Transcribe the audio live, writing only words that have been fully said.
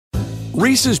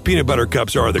Reese's Peanut Butter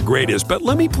Cups are the greatest, but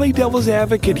let me play devil's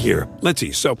advocate here. Let's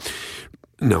see. So,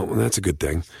 no, that's a good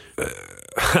thing.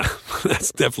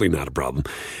 That's definitely not a problem.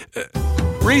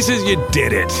 Reese's, you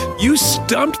did it. You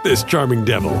stumped this charming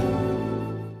devil.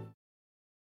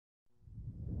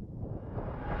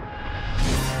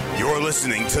 You're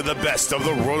listening to the best of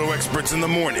the RotoExperts in the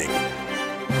morning.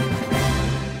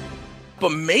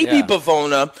 But maybe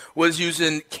Bavona was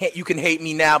using "You Can Hate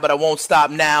Me Now, but I Won't Stop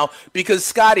Now," because,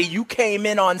 Scotty, you came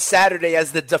in on Saturday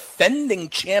as the defending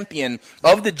champion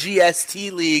of the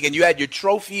GST League, and you had your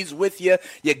trophies with you.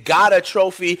 You got a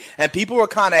trophy, and people were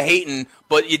kind of hating,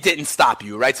 but it didn't stop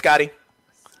you, right, Scotty?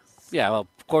 Yeah, well,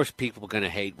 of course people are going to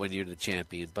hate when you're the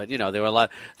champion. But, you know, there were a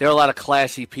lot of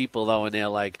classy people, though, in there,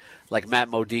 like Matt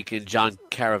Modica and John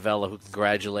Caravella, who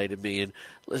congratulated me. And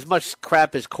as much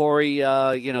crap as Corey,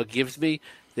 gives me,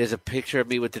 there's a picture of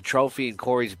me with the trophy, and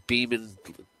Corey's beaming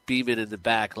in the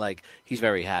back like he's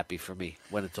very happy for me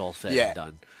when it's all said and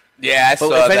done. Yeah,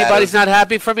 but if anybody's not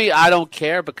happy for me, I don't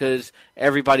care, because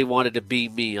everybody wanted to be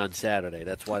me on Saturday.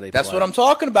 That's why they. That's what I'm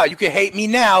talking about. You can hate me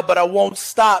now, but I won't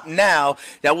stop now.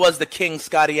 That was the King,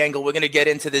 Scotty Engel. We're going to get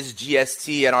into this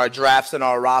GST and our drafts and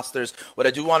our rosters. What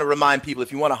I do want to remind people,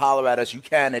 if you want to holler at us, you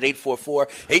can at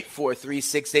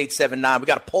 844-843-6879. We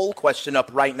got a poll question up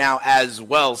right now as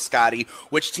well, Scotty.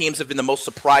 Which teams have been the most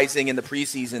surprising in the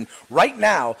preseason? Right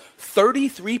now,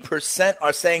 33%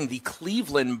 are saying the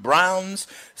Cleveland Browns.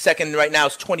 Second right now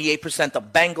is 28% the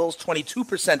Bengals,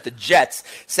 22% the Jets,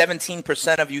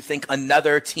 17% of you think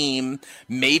another team,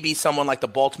 maybe someone like the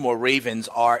Baltimore Ravens,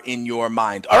 are in your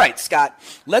mind. All right, Scott,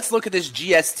 let's look at this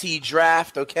GST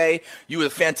draft, okay? You were the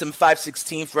Phantom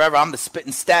 516 forever. I'm the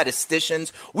Spitting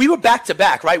Statisticians. We were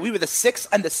back-to-back, right? We were the 6th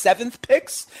and the 7th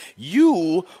picks.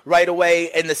 You, right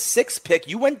away, in the 6th pick,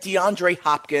 you went DeAndre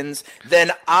Hopkins.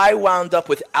 Then I wound up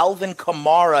with Alvin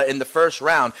Kamara in the first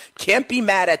round. Can't be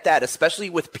mad at that, especially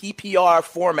with PPR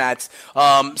formats.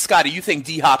 Scotty, you think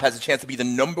D-Hop has a chance to be the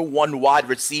number 1 wide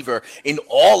receiver in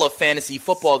all of fantasy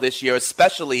football this year,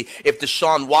 especially if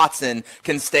Deshaun Watson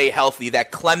can stay healthy.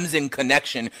 That Clemson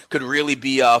connection could really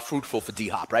be fruitful for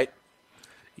D-Hop, right?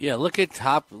 Yeah, look at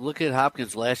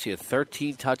Hopkins last year,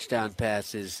 13 touchdown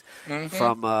passes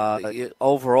from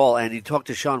overall, and he talked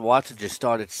to Deshaun Watson, just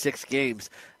started 6 games.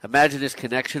 Imagine this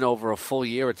connection over a full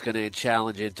year. It's going to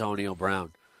challenge Antonio Brown.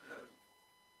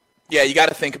 Yeah, you got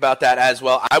to think about that as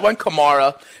well. I went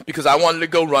Kamara because I wanted to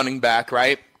go running back,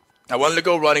 right? I wanted to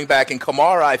go running back, and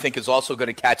Kamara, I think, is also going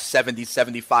to catch 70,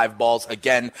 75 balls.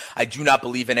 Again, I do not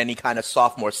believe in any kind of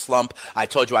sophomore slump. I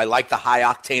told you I like the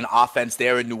high-octane offense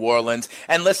there in New Orleans.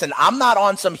 And listen, I'm not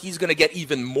on some he's going to get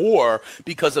even more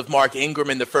because of Mark Ingram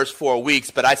in the first 4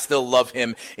 weeks, but I still love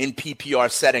him in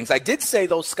PPR settings. I did say,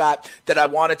 though, Scott, that I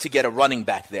wanted to get a running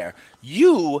back there.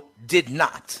 You did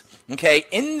not. Okay,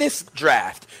 in this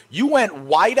draft, you went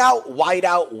wide out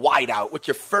with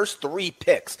your first 3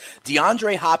 picks.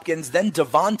 DeAndre Hopkins, then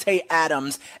Devontae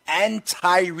Adams, and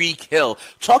Tyreek Hill.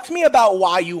 Talk to me about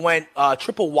why you went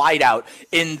triple wide out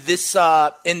in this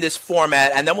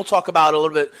format, and then we'll talk about a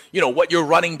little bit, what your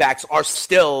running backs are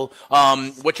still,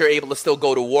 what you're able to still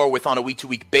go to war with on a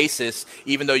week-to-week basis,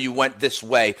 even though you went this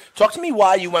way. Talk to me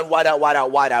why you went wide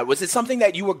out. Was it something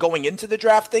that you were going into the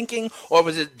draft thinking, or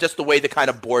was it just the way the kind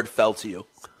of board fell to you?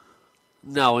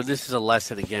 No, and this is a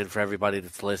lesson again for everybody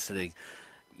that's listening.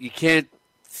 You can't.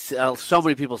 So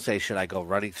many people say, "Should I go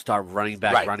start running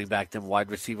back, then wide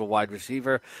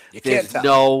receiver?" There's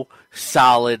no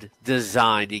solid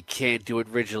design. You can't do it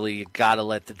originally. You got to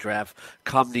let the draft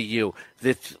come to you.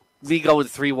 Me going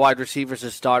 3 wide receivers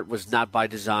to start was not by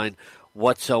design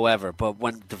whatsoever. But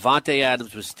when Devontae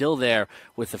Adams was still there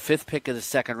with the 5th pick of the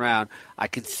 2nd round, I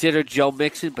considered Joe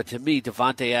Mixon, but to me,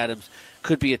 Devontae Adams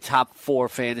could be a top 4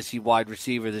 fantasy wide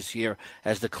receiver this year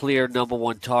as the clear number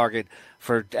 1 target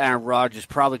for Aaron Rodgers,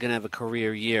 probably going to have a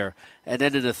career year. And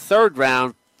then in the 3rd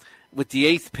round, with the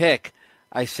 8th pick,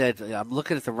 I said, I'm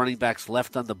looking at the running backs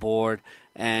left on the board,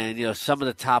 and some of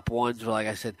the top ones were like,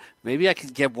 I said, maybe I can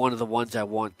get one of the ones I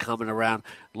want coming around.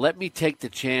 Let me take the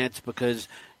chance, because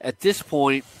at this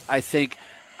point, I think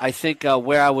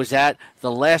where I was at,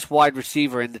 the last wide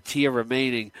receiver in the tier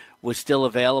remaining was still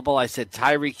available. I said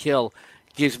Tyreek Hill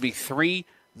gives me 3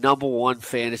 number 1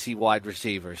 fantasy wide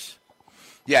receivers.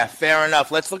 Yeah, fair enough.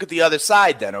 Let's look at the other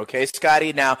side then, okay,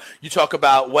 Scotty? Now, you talk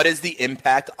about what is the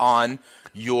impact on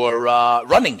your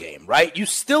running game, right? You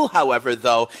still, however,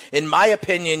 though, in my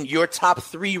opinion, your top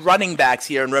 3 running backs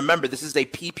here, and remember, this is a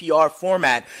PPR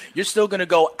format, you're still going to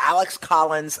go Alex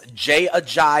Collins, Jay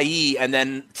Ajayi, and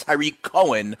then Tyreek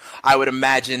Cohen, I would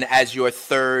imagine, as your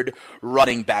 3rd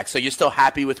running back. So you're still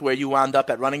happy with where you wound up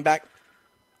at running back?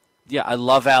 Yeah, I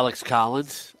love Alex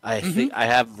Collins. I think I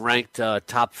have him ranked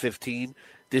top 15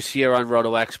 this year on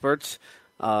RotoExperts.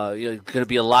 Going to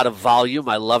be a lot of volume.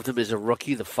 I loved him as a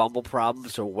rookie. The fumble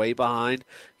problems are way behind.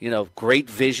 Great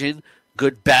vision,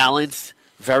 good balance,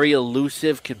 very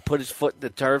elusive, can put his foot in the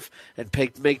turf and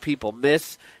make people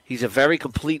miss. He's a very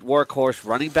complete workhorse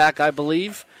running back, I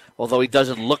believe. Although he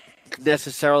doesn't look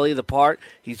necessarily the part,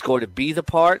 he's going to be the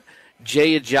part.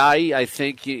 Jay Ajayi, I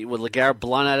think, with LeGarrette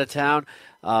Blount out of town.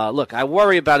 Look, I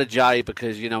worry about Ajayi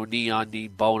because, knee on knee,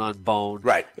 bone on bone.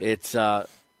 Right. It's,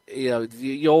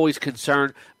 you're always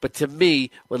concerned. But to me,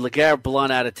 with LeGarrette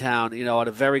Blount out of town, on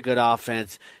a very good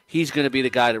offense, he's going to be the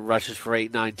guy that rushes for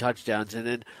 8-9 touchdowns. And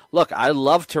then, look, I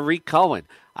love Tariq Cohen.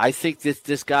 I think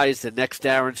this guy is the next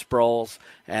Darren Sproles,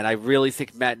 and I really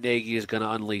think Matt Nagy is going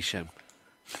to unleash him.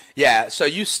 Yeah, so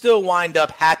you still wind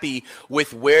up happy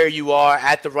with where you are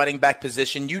at the running back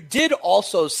position. You did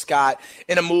also, Scott,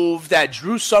 in a move that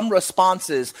drew some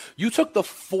responses, you took the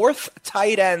fourth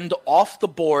tight end off the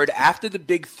board after the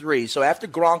big three. So after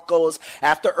Gronk goes,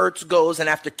 after Ertz goes, and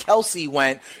after Kelsey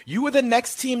went, you were the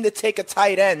next team to take a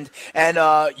tight end. And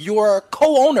your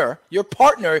co-owner, your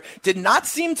partner, did not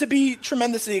seem to be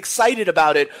tremendously excited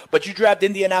about it, but you grabbed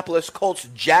Indianapolis Colts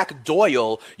Jack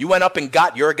Doyle. You went up and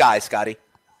got your guy, Scotty.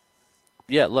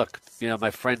 Yeah, look,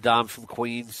 my friend Dom from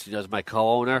Queens, is my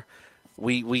co-owner.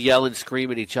 We yell and scream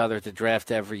at each other at the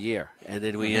draft every year, and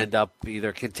then we end up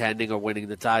either contending or winning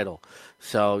the title.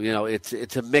 So,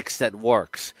 it's a mix that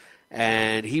works.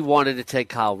 And he wanted to take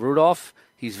Kyle Rudolph.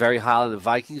 He's very high on the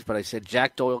Vikings, but I said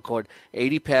Jack Doyle caught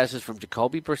 80 passes from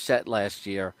Jacoby Brissett last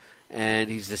year, and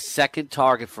he's the second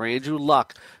target for Andrew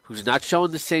Luck, who's not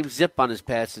showing the same zip on his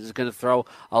passes, is going to throw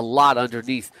a lot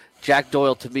underneath. Jack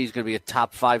Doyle, to me, is going to be a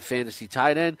top 5 fantasy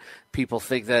tight end. People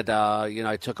think that,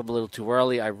 I took him a little too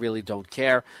early. I really don't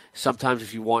care. Sometimes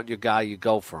if you want your guy, you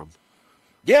go for him.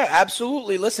 Yeah,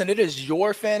 absolutely. Listen, it is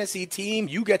your fantasy team.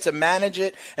 You get to manage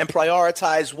it and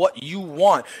prioritize what you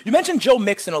want. You mentioned Joe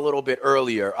Mixon a little bit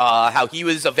earlier, how he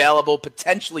was available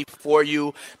potentially for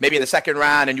you maybe in the second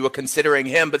round and you were considering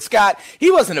him. But, Scott,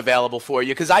 he wasn't available for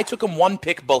you because I took him one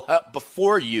pick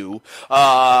before you.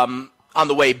 On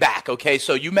the way back, okay?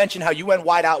 So you mentioned how you went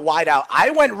wide out. I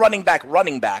went running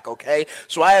back, okay?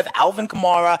 So I have Alvin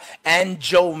Kamara and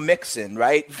Joe Mixon,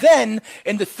 right? Then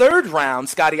in the third round,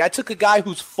 Scotty, I took a guy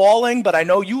who's falling, but I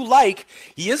know you like.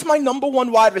 He is my number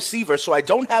one wide receiver, so I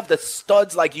don't have the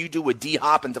studs like you do with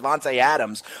D-Hop and Devontae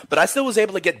Adams, but I still was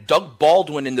able to get Doug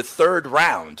Baldwin in the third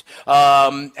round,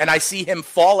 and I see him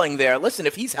falling there. Listen,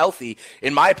 if he's healthy,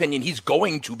 in my opinion, he's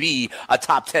going to be a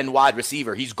top 10 wide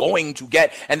receiver. He's going to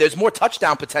get, and there's more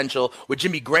touchdown potential with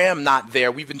Jimmy Graham not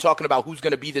there. We've been talking about who's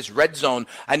going to be this red zone.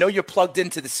 I know you're plugged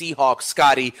into the Seahawks,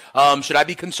 Scotty. Should I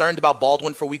be concerned about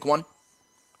Baldwin for week 1?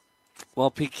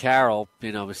 Well, Pete Carroll,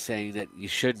 was saying that you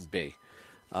shouldn't be,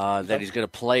 that he's going to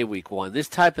play week 1. This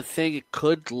type of thing, it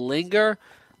could linger,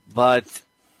 but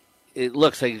it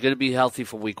looks like he's going to be healthy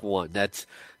for week 1. That's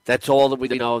all that we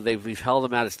know. We've held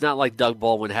him out. It's not like Doug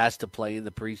Baldwin has to play in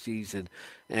the preseason.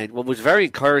 And what was very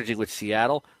encouraging with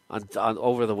Seattle on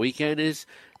over the weekend is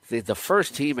the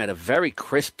first team had a very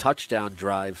crisp touchdown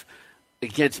drive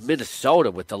against Minnesota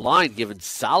with the line giving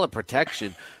solid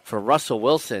protection for Russell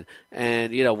Wilson.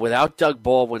 And, without Doug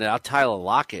Baldwin, without Tyler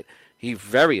Lockett, he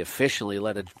very efficiently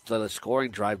led a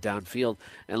scoring drive downfield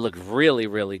and looked really,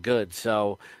 really good.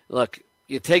 So, look,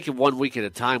 you take it 1 week at a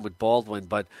time with Baldwin,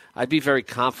 but I'd be very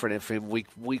confident for him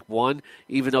week 1,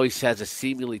 even though he has a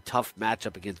seemingly tough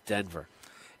matchup against Denver.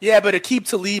 Yeah, but Aqib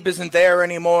Talib isn't there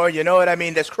anymore. You know what I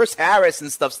mean? There's Chris Harris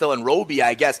and stuff still, and Roby,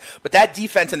 I guess. But that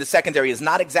defense in the secondary is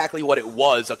not exactly what it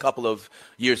was a couple of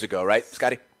years ago, right,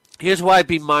 Scotty? Here's why I'd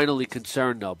be minorly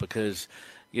concerned, though, because,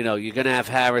 you're going to have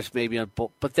Harris maybe on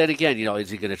 – but then again, is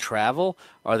he going to travel?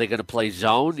 Are they going to play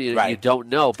zone? You don't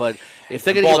know. But if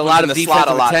they're going to give a lot of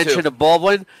defensive attention to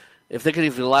Baldwin – if they're going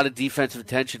to give a lot of defensive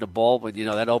attention to Baldwin,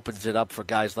 that opens it up for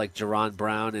guys like Jerron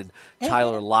Brown and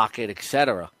Tyler Lockett, et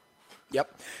cetera.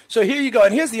 Yep. So here you go.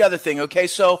 And here's the other thing, okay?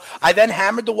 So I then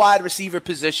hammered the wide receiver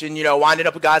position, winded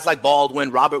up with guys like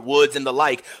Baldwin, Robert Woods, and the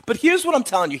like. But here's what I'm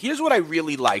telling you. Here's what I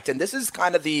really liked. And this is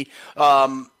kind of the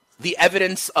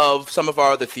evidence of some of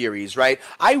our other theories, right?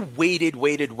 I waited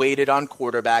on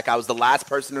quarterback. I was the last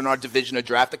person in our division to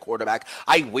draft a quarterback.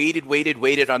 I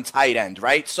waited on tight end,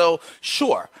 right? So,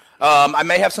 sure. I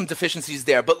may have some deficiencies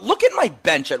there, but look at my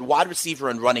bench at wide receiver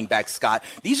and running back, Scott.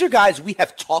 These are guys we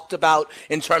have talked about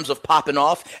in terms of popping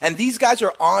off, and these guys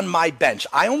are on my bench.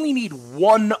 I only need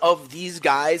one of these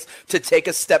guys to take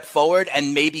a step forward,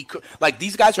 and maybe,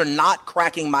 these guys are not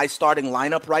cracking my starting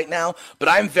lineup right now, but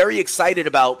I'm very excited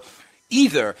about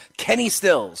either Kenny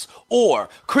Stills or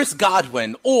Chris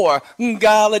Godwin or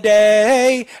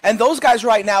Galladay. And those guys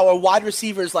right now are wide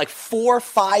receivers like 4,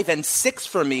 5, and 6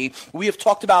 for me. We have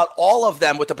talked about all of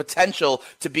them with the potential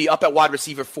to be up at wide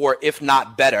receiver 4, if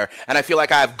not better. And I feel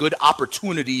like I have good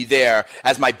opportunity there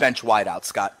as my bench wideout,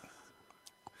 Scott.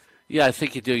 Yeah, I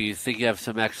think you do. You think you have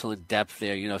some excellent depth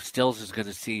there. You know, Stills is going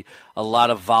to see a lot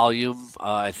of volume.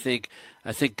 I think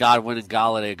Godwin and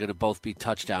Galladay are going to both be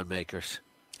touchdown makers.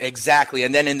 Exactly.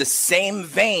 And then in the same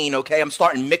vein, okay, I'm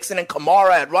starting Mixon and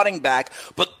Kamara at running back,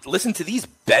 but listen to these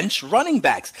bench running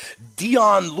backs.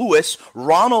 Dion Lewis,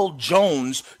 Ronald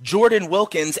Jones, Jordan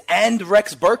Wilkins, and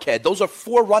Rex Burkhead. Those are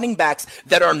 4 running backs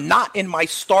that are not in my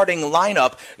starting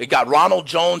lineup. We got Ronald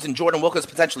Jones and Jordan Wilkins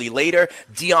potentially later.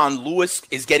 Dion Lewis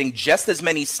is getting just as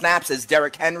many snaps as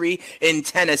Derrick Henry in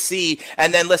Tennessee.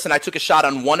 And then, listen, I took a shot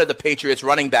on one of the Patriots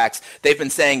running backs. They've been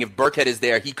saying if Burkhead is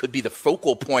there, he could be the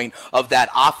focal point of that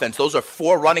offense. Those are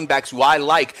 4 running backs who I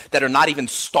like that are not even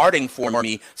starting for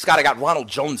me. Scott, I got Ronald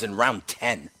Jones in round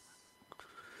 10.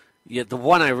 Yeah, the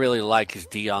one I really like is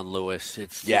Dion Lewis.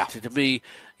 To me,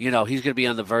 you know, he's going to be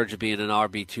on the verge of being an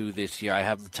RB2 this year. I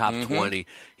have him top 20.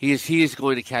 He is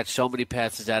going to catch so many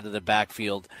passes out of the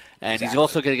backfield, and he's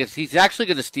also going to he's actually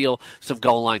going to steal some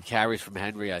goal line carries from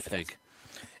Henry, I think.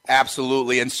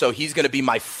 Absolutely. And so he's going to be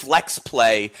my flex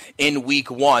play in week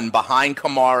 1 behind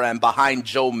Kamara and behind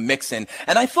Joe Mixon.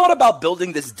 And I thought about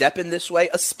building this depth in this way,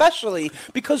 especially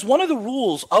because one of the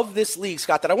rules of this league,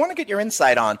 Scott, that I want to get your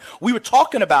insight on, we were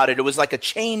talking about it. It was like a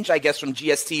change, I guess, from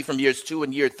GST from years 2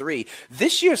 and year 3.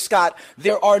 This year, Scott,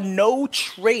 there are no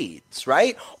trades,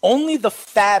 right? Only the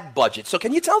fab budget. So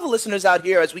can you tell the listeners out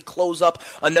here as we close up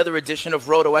another edition of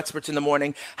Roto Experts in the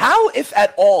Morning, how, if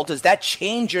at all, does that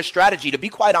change your strategy? To be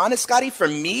quite honest, Scotty, for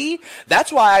me, that's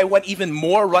why I went even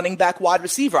more running back wide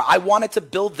receiver. I wanted to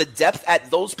build the depth at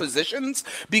those positions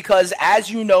because, as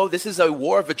you know, this is a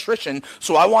war of attrition,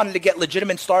 so I wanted to get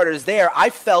legitimate starters there. I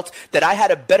felt that I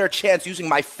had a better chance using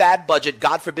my fab budget,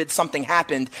 God forbid something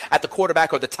happened at the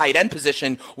quarterback or the tight end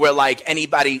position where, like,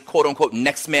 anybody, quote-unquote,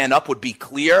 next man up would be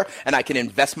clear, and I can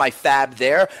invest my fab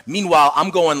there. Meanwhile,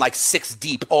 I'm going like 6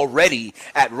 deep already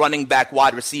at running back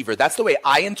wide receiver. That's the way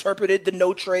I interpreted the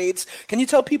no trades. Can you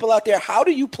tell people out there, how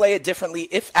do you play it differently,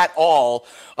 if at all,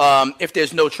 if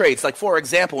there's no trades? Like, for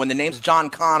example, when the names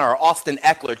John Connor, Austin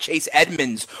Eckler, Chase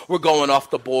Edmonds were going off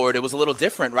the board, it was a little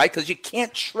different, right? Because you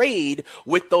can't trade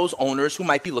with those owners who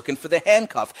might be looking for the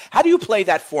handcuff. How do you play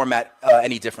that format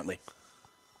any differently?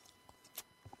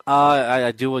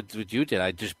 I do what you did.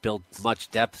 I just build much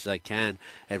depth as I can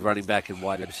at running back and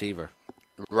wide receiver.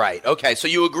 Right. Okay. So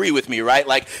you agree with me, right?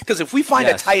 Like, because if we find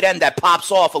a tight end that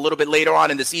pops off a little bit later on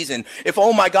in the season, if,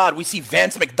 oh my God, we see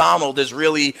Vance McDonald is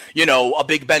really, you know, a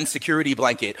Big Ben security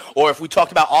blanket, or if we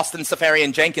talked about Austin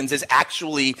Seferian-Jenkins is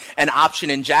actually an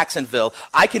option in Jacksonville,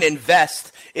 I can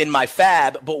invest in my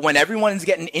fab. But when everyone's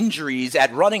getting injuries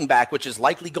at running back, which is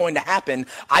likely going to happen,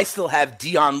 I still have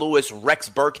Dion Lewis, Rex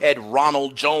Burkhead,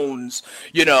 Ronald Jones,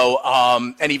 you know,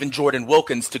 and even Jordan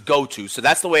Wilkins to go to. So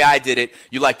that's the way I did it.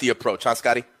 You like the approach, huh,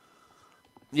 Scotty?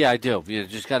 Yeah, I do. You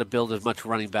just got to build as much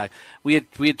running back. We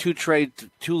had two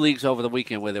leagues over the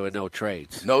weekend where there were no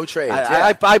trades. No trades.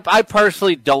 I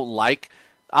personally don't like.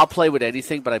 I'll play with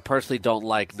anything, but I personally don't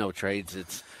like no trades.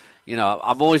 It's, you know,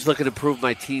 I'm always looking to improve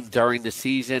my team during the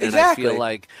season, and I feel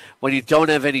like when you don't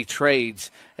have any trades,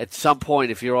 at some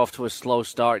point, if you're off to a slow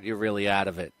start, you're really out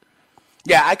of it.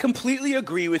 Yeah, I completely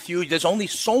agree with you. There's only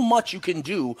so much you can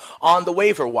do on the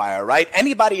waiver wire, right?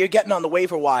 Anybody you're getting on the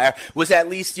waiver wire was at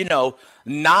least, you know,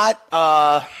 not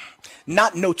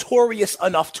notorious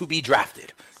enough to be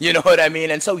drafted. You know what I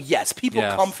mean? And so, yes, people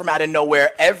come from out of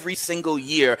nowhere every single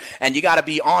year, and you got to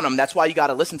be on them. That's why you got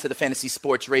to listen to the Fantasy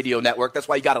Sports Radio Network. That's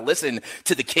why you got to listen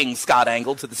to the King Scott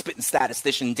Angle, to the spitting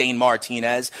statistician Dane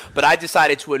Martinez. But I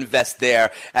decided to invest there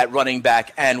at running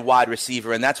back and wide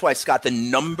receiver, and that's why, Scott, the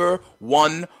number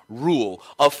one rule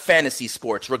of fantasy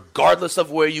sports, regardless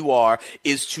of where you are,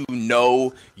 is to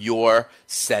know your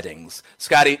settings.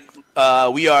 Scotty,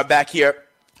 we are back here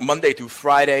Monday through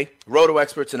Friday, Roto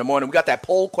Experts in the Morning. We got that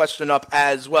poll question up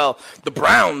as well. The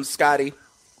Browns, Scotty,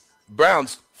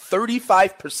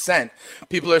 35%.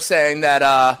 People are saying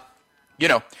that, you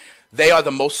know, they are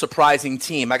the most surprising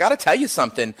team. I got to tell you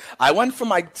something. I went for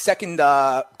my second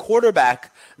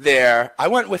quarterback there. I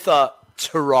went with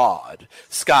Tyrod,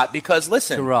 Scott, because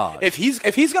listen, Tyrod. if he's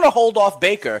going to hold off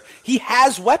Baker, he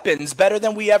has weapons better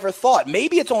than we ever thought.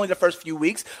 Maybe it's only the first few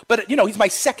weeks, but he's my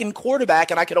second quarterback,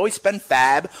 and I could always spend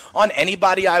fab on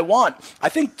anybody I want. I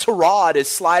think Tyrod is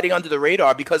sliding under the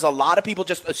radar because a lot of people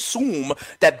just assume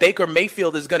that Baker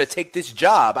Mayfield is going to take this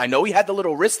job. I know he had the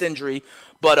little wrist injury,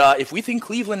 but if we think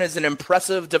Cleveland is an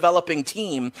impressive developing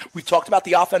team, we've talked about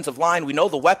the offensive line, we know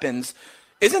the weapons.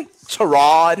 Isn't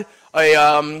Tyrod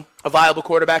a viable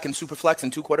quarterback in Superflex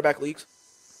and 2-quarterback leagues?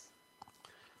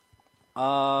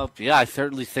 Yeah, I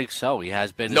certainly think so. He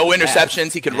has been. No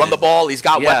interceptions. He can run the ball. He's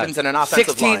got weapons and an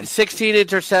offensive line. 16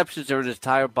 interceptions during his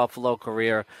entire Buffalo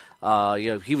career.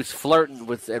 He was flirting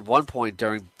with at one point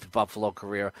during the Buffalo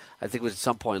career. I think it was at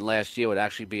some point last year with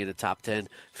actually being a top 10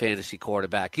 fantasy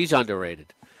quarterback. He's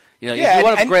underrated. If you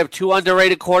want to grab 2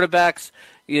 underrated quarterbacks,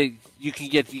 you can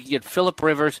get Phillip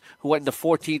Rivers, who went in the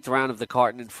 14th round of the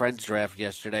Carton and Friends draft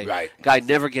yesterday. Right. Guy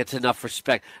never gets enough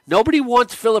respect. Nobody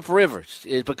wants Phillip Rivers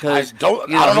because I don't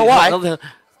know why.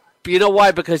 You know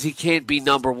why? Because he can't be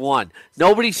number 1.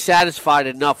 Nobody's satisfied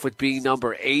enough with being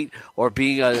number 8 or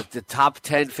being the top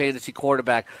 10 fantasy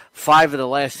quarterback 5 of the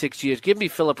last 6 years. Give me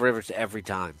Phillip Rivers every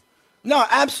time. No,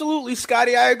 absolutely,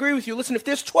 Scotty. I agree with you. Listen, if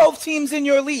there's 12 teams in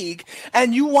your league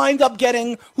and you wind up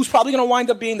getting who's probably going to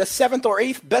wind up being the 7th or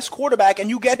 8th best quarterback and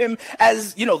you get him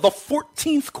as, the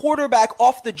 14th quarterback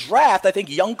off the draft, I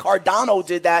think young Cardano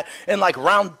did that in like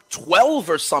round 12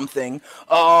 or something.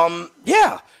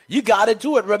 You got to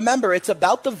do it. Remember, it's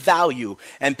about the value,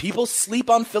 and people sleep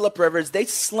on Phillip Rivers. They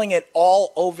sling it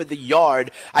all over the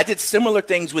yard. I did similar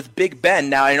things with Big Ben.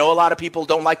 Now, I know a lot of people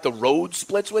don't like the road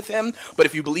splits with him, but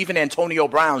if you believe in Antonio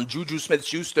Brown, Juju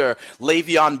Smith-Schuster,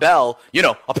 Le'Veon Bell,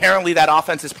 apparently that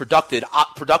offense is productive.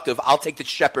 I'll take the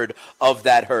shepherd of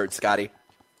that herd, Scotty.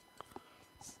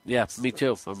 Yeah, me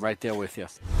too. I'm right there with you.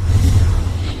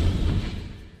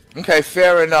 Okay,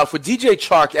 fair enough. With DJ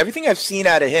Chark, everything I've seen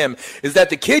out of him is that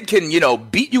the kid can,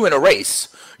 beat you in a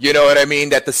race. You know what I mean?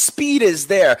 That the speed is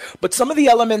there. But some of the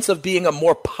elements of being a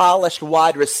more polished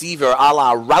wide receiver, a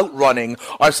la route running,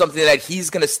 are something that he's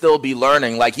going to still be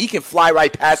learning. Like, he can fly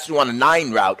right past you on a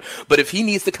 9 route. But if he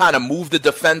needs to kind of move the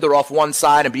defender off one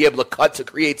side and be able to cut to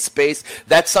create space,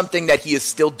 that's something that he is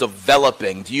still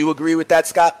developing. Do you agree with that,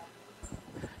 Scott?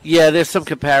 Yeah, there's some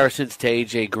comparisons to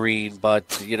A.J. Green,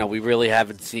 but, we really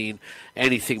haven't seen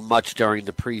anything much during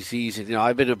the preseason.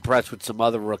 I've been impressed with some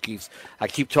other rookies. I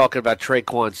keep talking about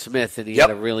Traquan Smith, and he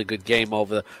had a really good game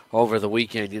over the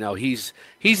weekend. He's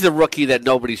the rookie that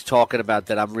nobody's talking about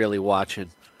that I'm really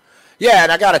watching. Yeah,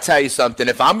 and I got to tell you something.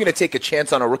 If I'm going to take a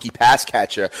chance on a rookie pass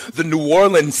catcher, the New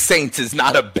Orleans Saints is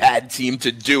not a bad team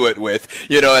to do it with.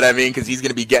 You know what I mean? Because he's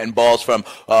going to be getting balls from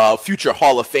future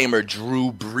Hall of Famer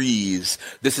Drew Brees.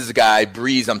 This is a guy,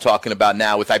 Brees, I'm talking about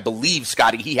now with, I believe,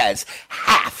 Scotty, he has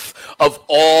half of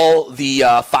all the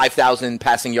 5,000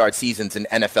 passing yard seasons in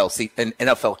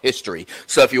NFL history.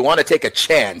 So if you want to take a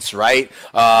chance, right,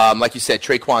 like you said,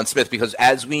 Traquan Smith, because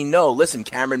as we know, listen,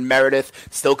 Cameron Meredith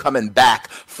still coming back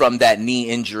from that knee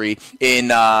injury in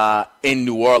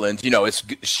New Orleans.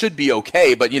 It should be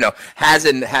okay, but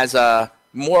has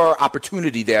more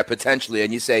opportunity there potentially.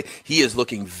 And you say he is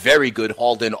looking very good,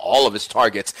 hauled in all of his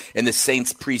targets in the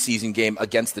Saints preseason game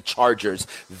against the Chargers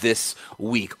this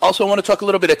week. Also, I want to talk a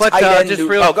little bit of tight end.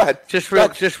 Go ahead. Just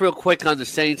real quick on the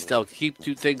Saints, though. Keep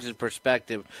 2 things in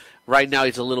perspective. Right now,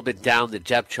 he's a little bit down the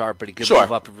depth chart, but he can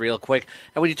move up real quick.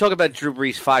 And when you talk about Drew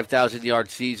Brees' 5,000-yard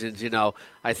seasons,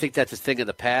 I think that's a thing of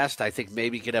the past. I think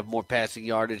maybe he could have more passing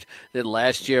yardage than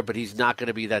last year, but he's not going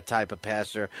to be that type of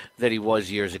passer that he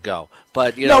was years ago.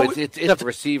 But, it's a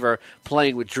receiver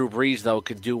playing with Drew Brees, though,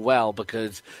 can do well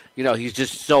because, he's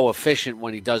just so efficient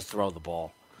when he does throw the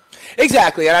ball.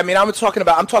 Exactly, and I mean, I'm talking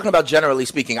about generally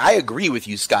speaking. I agree with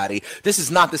you, Scotty. This is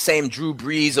not the same Drew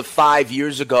Brees of 5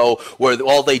 years ago where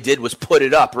all they did was put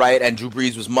it up, right? And Drew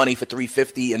Brees was money for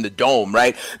 $350 in the dome,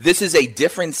 right? This is a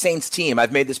different Saints team.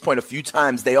 I've made this point a few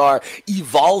times. They are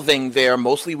evolving there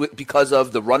mostly because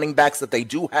of the running backs that they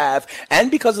do have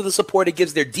and because of the support it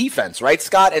gives their defense, right,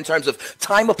 Scott? In terms of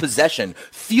time of possession,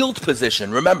 field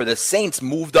position. Remember, the Saints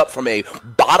moved up from a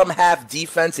bottom half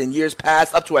defense in years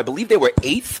past up to, I believe they were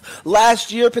 8th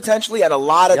last year potentially, and a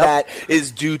lot of that is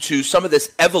due to some of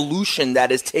this evolution that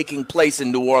is taking place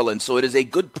in New Orleans. So it is a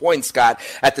good point, Scott.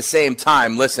 At the same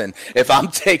time, listen, if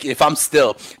I'm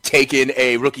still taking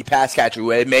a rookie pass catcher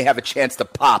who may have a chance to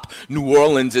pop, New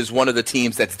Orleans is one of the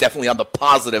teams that's definitely on the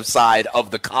positive side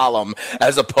of the column,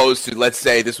 as opposed to, let's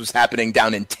say, this was happening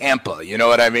down in Tampa. You know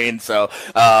what I mean? So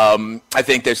I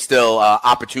think there's still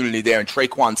opportunity there, and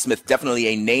Traquan Smith definitely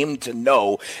a name to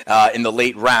know in the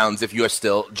late rounds if you're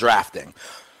still drafting.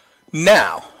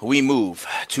 Now, we move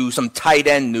to some tight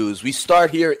end news. We start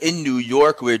here in New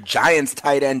York where Giants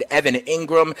tight end Evan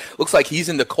Ingram looks like he's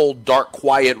in the cold, dark,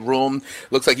 quiet room.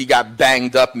 Looks like he got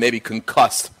banged up, maybe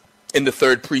concussed in the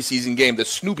third preseason game, the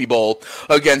Snoopy Bowl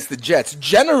against the Jets.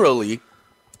 Generally,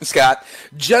 Scott,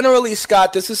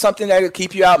 this is something that could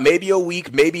keep you out maybe a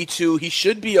week, maybe two. He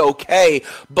should be okay,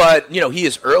 but, he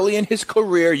is early in his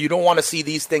career. You don't want to see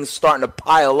these things starting to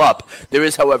pile up. There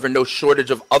is, however, no shortage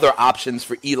of other options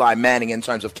for Eli Manning in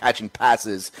terms of catching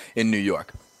passes in New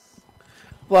York.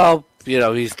 Well,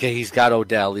 he's got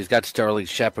Odell. He's got Sterling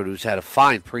Shepard, who's had a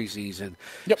fine preseason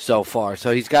so far.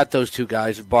 So he's got those two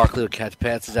guys. Barkley will catch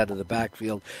passes out of the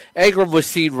backfield. Ingram was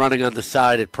seen running on the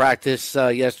side at practice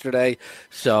yesterday.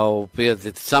 So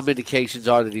some indications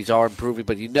are that he's improving,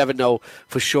 but you never know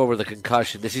for sure with a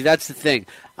concussion. See, that's the thing.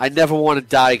 I never want to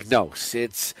diagnose.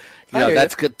 It's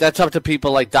that's good. That's up to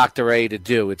people like Dr. A to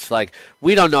do. It's like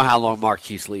we don't know how long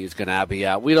Marquise Lee is going to be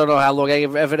out. We don't know how long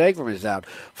Evan Ingram is out.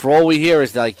 For all we hear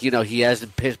is he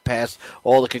hasn't passed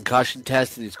all the concussion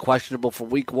tests and he's questionable for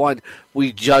week 1.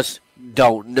 We just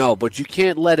don't know. But you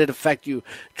can't let it affect you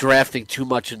drafting too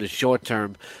much in the short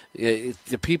term.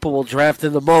 The people will draft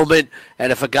in the moment,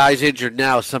 and if a guy's injured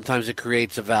now, sometimes it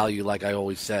creates a value, like I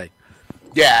always say.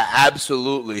 Yeah,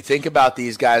 absolutely. Think about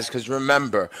these guys because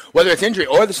remember, whether it's injury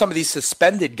or some of these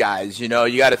suspended guys, you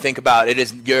got to think about it.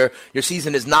 Is your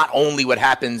season is not only what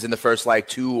happens in the first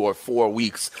 2 or 4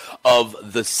 weeks of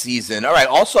the season. All right.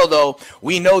 Also, though,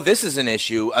 we know this is an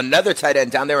issue. Another tight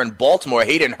end down there in Baltimore,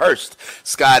 Hayden Hurst,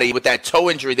 Scotty, with that toe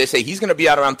injury, they say he's going to be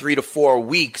out around 3 to 4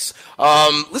 weeks.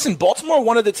 Listen, Baltimore,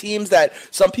 one of the teams that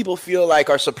some people feel like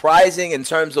are surprising in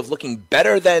terms of looking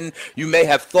better than you may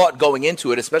have thought going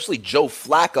into it, especially Joe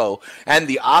Flacco and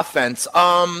the offense.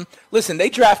 Listen, they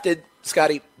drafted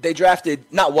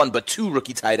not one but 2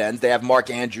 rookie tight ends. They have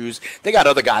Mark Andrews. They got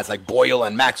other guys like Boyle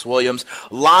and Max Williams.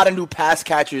 A lot of new pass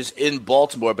catchers in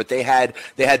Baltimore, but they had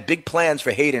big plans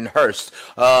for Hayden Hurst.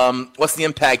 What's the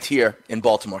impact here in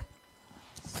Baltimore?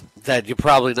 That you're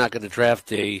probably not going to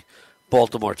draft a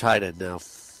Baltimore tight end now.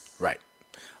 Right.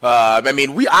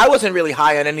 I wasn't really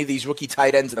high on any of these rookie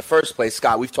tight ends in the first place,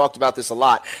 Scott. We've talked about this a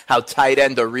lot, how tight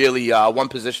end are really one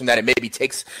position that it maybe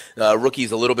takes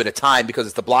rookies a little bit of time because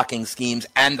it's the blocking schemes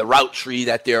and the route tree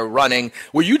that they're running.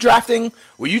 Were you drafting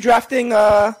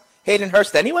Hayden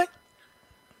Hurst anyway?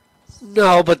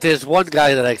 No, but there's one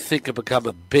guy that I think could become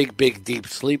a big, deep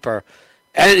sleeper,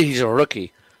 and he's a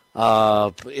rookie.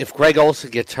 If Greg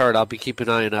Olsen gets hurt, I'll be keeping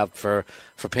an eye out for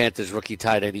Panthers rookie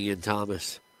tight end Ian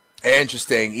Thomas.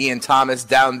 Interesting. Ian Thomas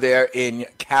down there in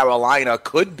Carolina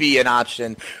could be an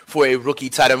option for a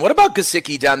rookie tight end. What about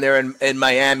Gesicki down there in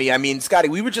Miami? Scotty,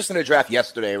 we were just in a draft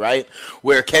yesterday, right,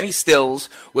 where Kenny Stills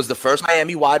was the first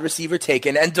Miami wide receiver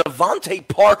taken, and Devontae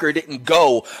Parker didn't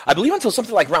go, I believe, until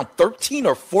something like round 13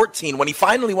 or 14. When he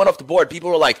finally went off the board,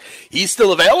 people were like, he's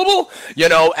still available?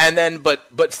 And then,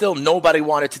 but still nobody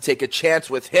wanted to take a chance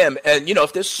with him. And,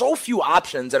 if there's so few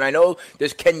options, and I know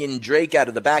there's Kenyon Drake out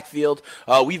of the backfield,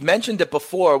 we've mentioned it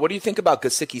before. What do you think about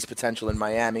Gesicki's potential in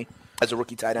Miami as a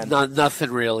rookie tight end? Nothing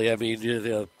really.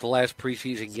 The last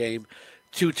preseason game,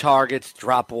 2 targets,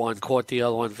 dropped 1, caught the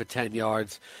other one for 10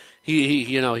 yards.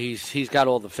 He's got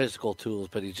all the physical tools,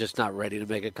 but he's just not ready to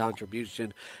make a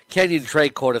contribution. Kenyon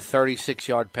Drake caught a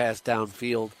 36-yard pass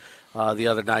downfield the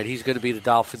other night. He's going to be the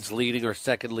Dolphins' leading or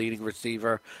second leading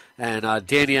receiver. And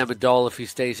Danny Amendola, if he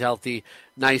stays healthy,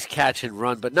 nice catch and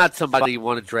run, but not somebody you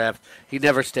want to draft. He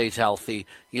never stays healthy.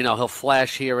 He'll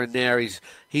flash here and there. He's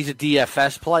a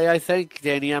DFS play, I think,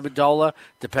 Danny Amendola,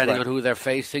 depending on who they're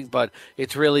facing. But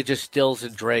it's really just Stills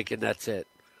and Drake, and that's it.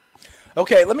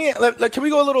 Okay, can we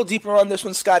go a little deeper on this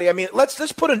one, Scotty?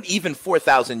 Let's put an even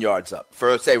 4,000 yards up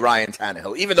for, say, Ryan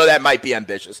Tannehill, even though that might be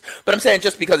ambitious. But I'm saying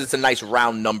just because it's a nice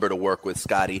round number to work with,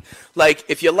 Scotty.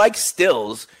 If you like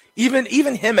Stills, even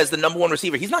him as the number 1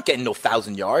 receiver, he's not getting no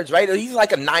 1,000 yards, right? He's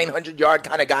like a 900-yard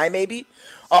kind of guy, maybe.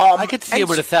 I could see him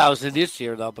with 1,000 this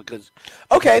year, though, because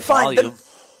fine. Then,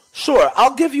 sure,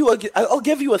 I'll give you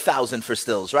 1,000 for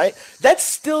Stills, right? That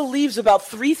still leaves about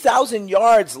 3,000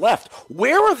 yards left.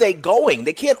 Where are they going?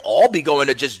 They can't all be going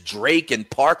to just Drake and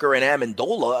Parker and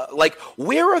Amendola.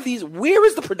 Where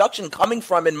is the production coming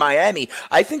from in Miami?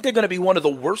 I think they're going to be one of the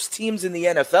worst teams in the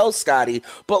NFL, Scotty.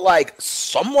 But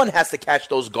someone has to catch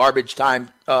those garbage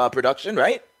time production,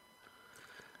 right?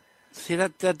 See,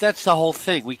 that's the whole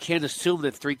thing. We can't assume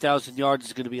that 3,000 yards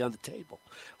is going to be on the table.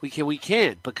 We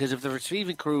can't, because if the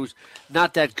receiving crew's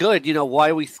not that good,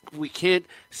 why we can't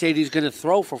say that he's going to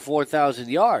throw for 4,000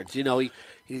 yards. He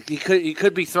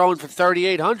could be throwing for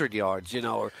 3,800 yards,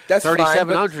 or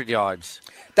 3,700 yards.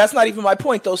 That's not even my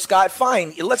point, though, Scott.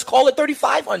 Fine, let's call it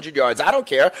 3,500 yards. I don't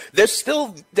care. There's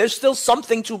still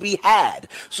something to be had.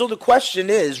 So the question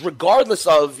is, regardless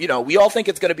of, we all think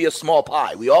it's going to be a small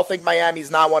pie. We all think Miami's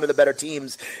not one of the better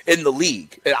teams in the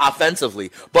league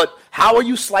offensively. But how are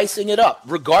you slicing it up,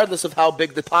 regardless of how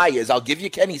big the pie is? I'll give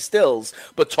you Kenny Stills,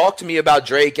 but talk to me about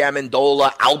Drake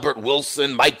Amendola, Albert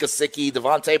Wilson, Mike Gesicki,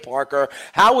 Devontae Parker.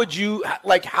 How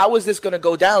is this going to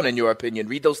go down, in your opinion?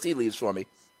 Read those tea leaves for me.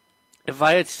 If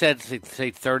I had said, say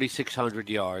 3,600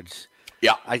 yards,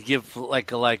 yeah, I'd give probably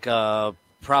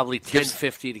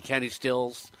 1050 to Kenny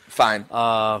Stills. Fine.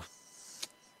 And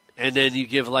then you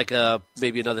give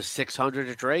maybe another 600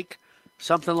 to Drake,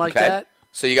 something like that.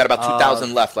 So you got about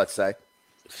 2,000 left, let's say.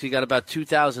 So you got about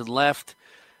 2,000 left.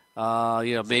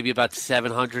 Maybe about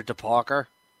 700 to Parker.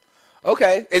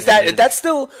 Okay, that's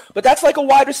still? But that's like a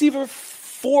wide receiver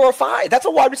 4 or 5. That's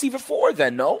a wide receiver 4,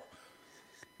 then, no?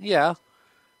 Yeah.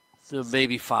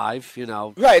 Maybe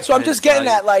 5, Right, so I'm just getting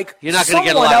at, you're not going to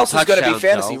get a lot someone else of is going to be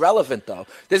fantasy though. Relevant, though.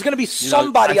 There's going to be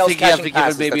somebody else catching passes. I think you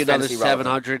have to give maybe another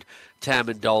 700 to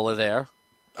Amendola there.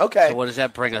 Okay. So what does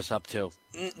that bring us up to?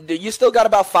 You still got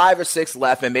about 5 or 6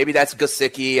 left, and maybe that's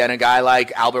Gesicki and a guy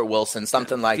like Albert Wilson,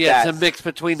 something like that. Yeah, it's a mix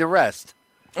between the rest.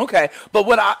 Okay, but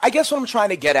I guess what I'm trying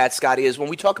to get at, Scotty, is when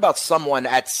we talk about someone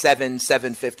at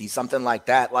 750, something like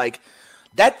that,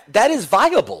 that is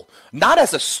viable. Not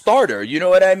as a starter, you know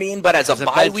what I mean? But as a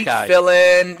bye week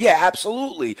fill-in. Yeah,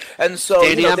 absolutely. And so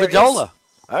Danny Amendola.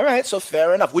 All right, so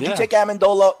fair enough. Would you take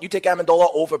Amendola? You take Amendola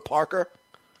over Parker?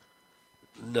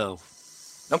 No.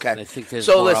 Okay. I think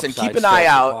so listen, keep an eye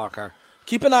out. Parker.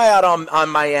 Keep an eye out on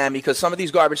Miami, because some of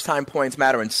these garbage time points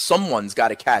matter, and someone's got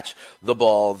to catch the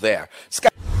ball there.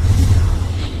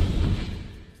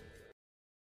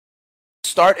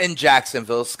 Start in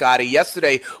Jacksonville, Scotty.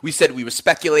 Yesterday, we said we were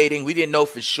speculating. We didn't know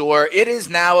for sure. It is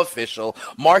now official.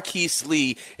 Marquise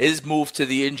Lee is moved to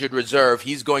the injured reserve.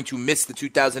 He's going to miss the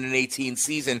 2018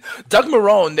 season. Doug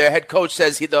Marrone, their head coach,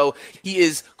 says he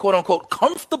is, quote-unquote,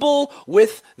 comfortable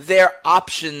with their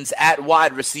options at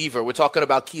wide receiver. We're talking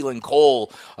about Keelan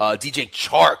Cole, DJ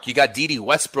Chark. You got Dede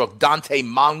Westbrook, Dante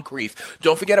Moncrief.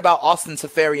 Don't forget about Austin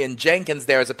Seferian-Jenkins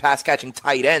there as a pass-catching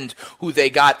tight end who they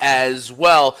got as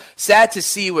well. Sad to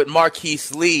see with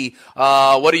Marquise Lee.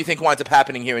 What do you think winds up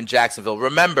happening here in Jacksonville?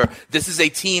 Remember, this is a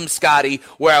team, Scotty,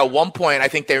 where at one point I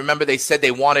think they said they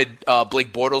wanted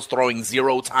Blake Bortles throwing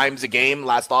 0 times a game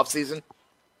last offseason.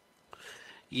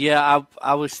 Yeah,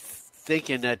 I was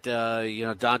thinking that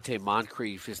Dante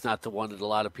Moncrief is not the one that a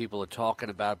lot of people are talking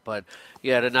about, but he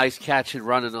had a nice catch and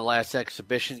run in the last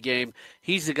exhibition game.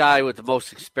 He's the guy with the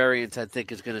most experience, I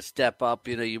think, is going to step up.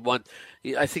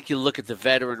 I think you look at the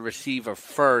veteran receiver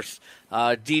first.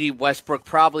 Dede Westbrook,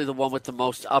 probably the one with the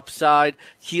most upside.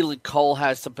 Keelan Cole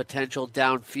has some potential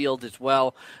downfield as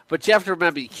well. But you have to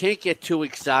remember, you can't get too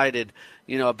excited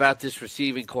about this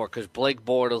receiving core, because Blake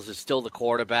Bortles is still the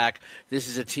quarterback. This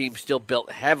is a team still built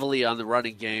heavily on the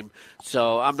running game.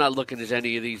 So I'm not looking at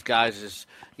any of these guys as,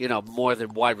 more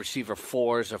than wide receiver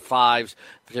 4s or 5s.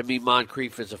 To me,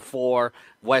 Moncrief is a 4.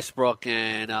 Westbrook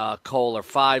and Cole are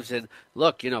 5s. And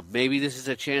look, maybe this is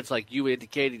a chance, like you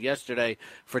indicated yesterday,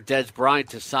 for Dez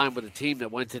Bryant to sign with a team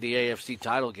that went to the AFC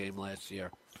title game last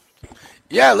year.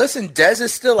 Yeah, listen, Dez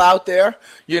is still out there.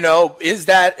 Is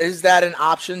that an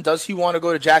option? Does he want to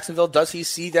go to Jacksonville? Does he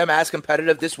see them as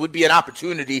competitive? This would be an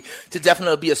opportunity to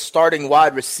definitely be a starting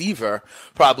wide receiver,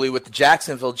 probably with the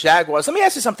Jacksonville Jaguars. Let me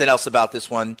ask you something else about this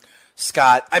one,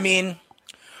 Scott. I mean,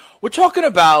 we're talking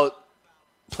about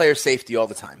player safety all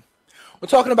the time. We're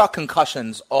talking about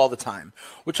concussions all the time.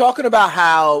 We're talking about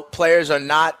how players are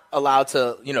not allowed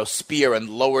to, spear and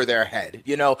lower their head.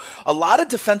 A lot of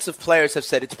defensive players have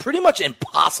said it's pretty much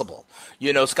impossible,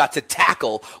 Scott, to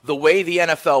tackle the way the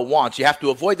NFL wants. You have to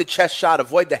avoid the chest shot,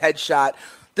 avoid the head shot.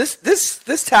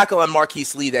 This tackle on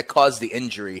Marquise Lee that caused the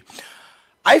injury,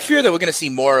 I fear that we're going to see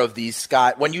more of these,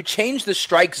 Scott. When you change the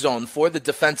strike zone for the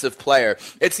defensive player,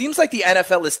 it seems like the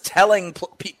NFL is telling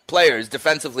players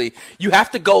defensively, you have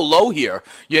to go low here.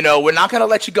 We're not going to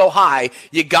let you go high.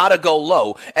 You got to go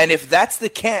low. And if that's the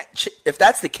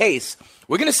case,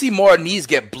 we're going to see more knees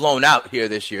get blown out here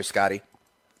this year, Scotty.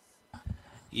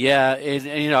 Yeah,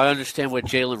 and I understand where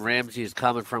Jalen Ramsey is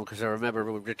coming from, because I remember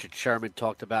when Richard Sherman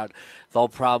talked about the whole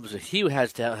problems that he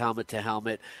has to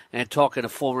helmet, and talking to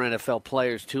former NFL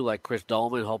players too, like Chris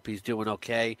Dolman. Hope he's doing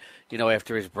okay.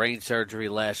 After his brain surgery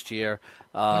last year,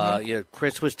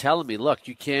 Chris was telling me, look,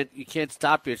 you can't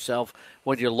stop yourself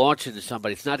when you're launching to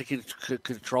somebody. It's not that you can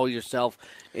control yourself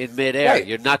in midair. Right.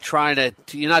 You're not trying to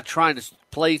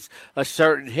place a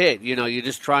certain hit. You're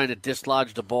just trying to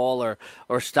dislodge the ball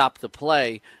or stop the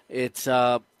play. It's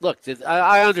look.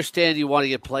 I understand you want to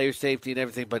get player safety and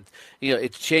everything, but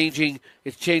it's changing.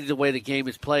 It's changing the way the game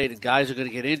is played, and guys are going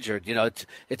to get injured.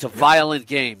 It's a violent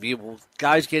game.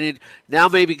 Guys get in now.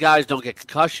 Maybe guys don't get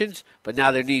concussions, but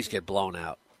now their knees get blown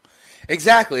out.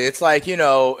 Exactly. It's like,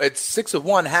 it's 6 of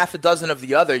one, half a dozen of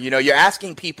the other. You're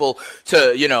asking people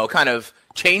to, kind of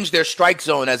change their strike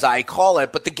zone, as I call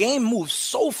it, but the game moves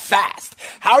so fast.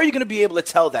 How are you going to be able to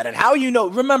tell that? And how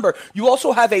remember, you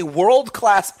also have a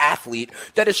world-class athlete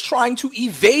that is trying to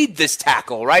evade this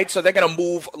tackle, right? So they're going to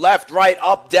move left, right,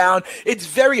 up, down. It's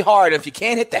very hard. If you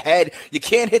can't hit the head, you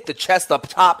can't hit the chest up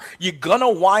top, you're going to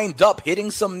wind up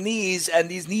hitting some knees, and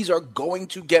these knees are going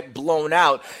to get blown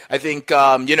out. I think,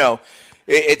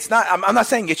 it's not, I'm not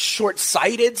saying it's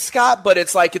short-sighted, Scott, but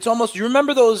it's like, it's almost, you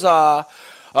remember those,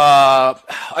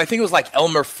 I think it was like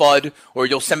Elmer Fudd or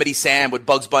Yosemite Sam with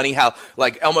Bugs Bunny, how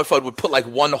like Elmer Fudd would put like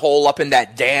one hole up in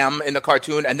that dam in the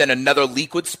cartoon and then another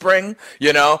leak would spring,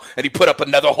 and he put up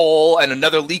another hole and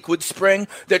another leak would spring.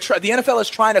 The NFL is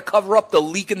trying to cover up the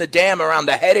leak in the dam around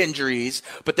the head injuries,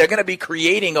 but they're going to be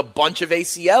creating a bunch of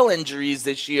ACL injuries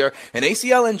this year, and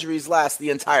ACL injuries last the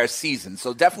entire season.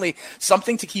 So definitely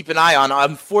something to keep an eye on.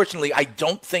 Unfortunately, I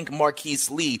don't think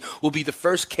Marquise Lee will be the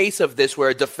first case of this where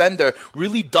a defender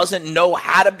really doesn't know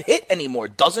how to hit anymore,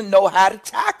 doesn't know how to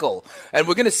tackle. And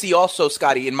we're going to see also,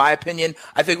 Scotty, in my opinion,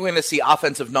 I think we're going to see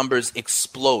offensive numbers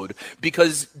explode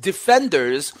because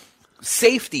defenders,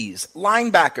 safeties,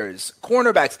 linebackers,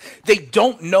 cornerbacks, they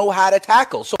don't know how to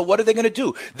tackle. So what are they going to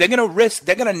do? They're going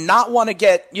to not want to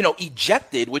get,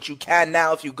 ejected, which you can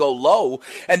now if you go low,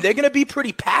 and they're going to be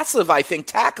pretty passive, I think,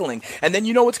 tackling. And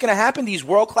then what's going to happen? These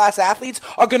world-class athletes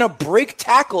are going to break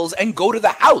tackles and go to the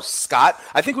house, Scott.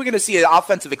 I think we're going to see an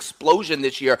offensive explosion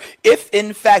this year if,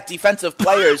 in fact, defensive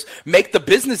players make the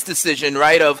business decision,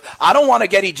 right, of I don't want to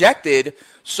get ejected,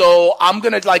 so I'm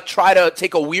going to try to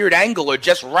take a weird angle or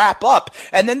just wrap up.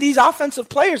 And then these offensive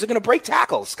players are going to break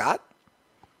tackles, Scott.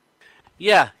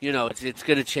 Yeah, it's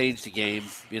going to change the game,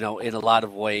 in a lot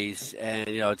of ways. And,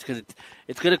 it's going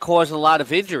to cause a lot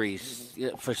of injuries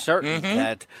for certain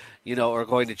that, are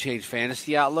going to change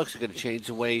fantasy outlooks. Are going to change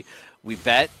the way we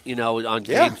bet, on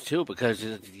games too, because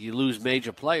if you lose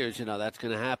major players, that's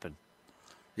going to happen.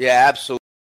 Yeah, absolutely.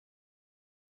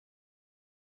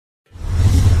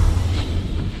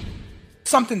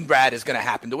 Something rad is going to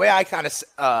happen. The way I kind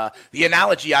of, the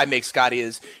analogy I make, Scotty,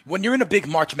 is when you're in a big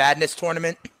March Madness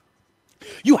tournament,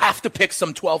 you have to pick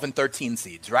some 12 and 13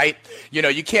 seeds, right?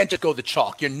 You can't just go the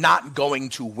chalk. You're not going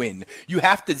to win. You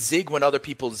have to zig when other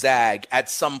people zag at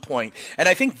some point. And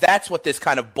I think that's what this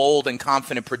kind of bold and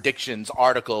confident predictions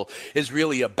article is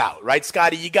really about, right,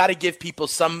 Scotty? You got to give people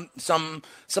some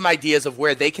ideas of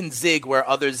where they can zig where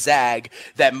others zag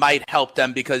that might help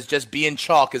them, because just being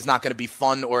chalk is not going to be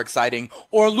fun or exciting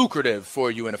or lucrative for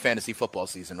you in a fantasy football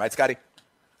season, right, Scotty?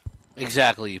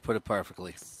 Exactly. You put it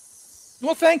perfectly.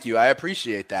 Well, thank you. I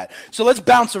appreciate that. So let's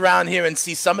bounce around here and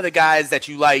see some of the guys that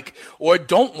you like or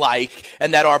don't like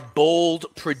and that are bold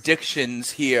predictions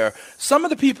here. Some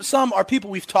are people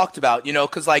we've talked about,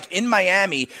 because like in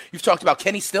Miami, you've talked about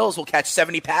Kenny Stills will catch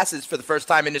 70 passes for the first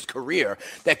time in his career,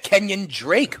 that Kenyon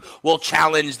Drake will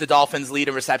challenge the Dolphins' lead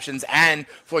in receptions, and,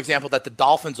 for example, that the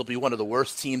Dolphins will be one of the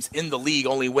worst teams in the league,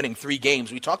 only winning 3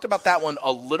 games. We talked about that one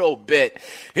a little bit.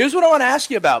 Here's what I want to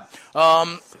ask you about.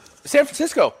 San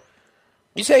Francisco.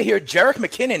 You say here, Jerick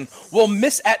McKinnon will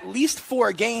miss at least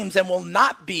 4 games and will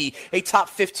not be a top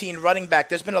 15 running back.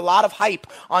 There's been a lot of hype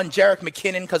on Jerick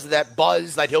McKinnon because of that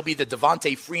buzz that he'll be the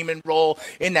Devontae Freeman role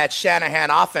in that Shanahan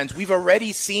offense. We've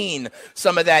already seen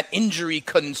some of that injury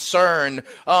concern.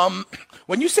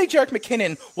 When you say Jerick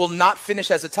McKinnon will not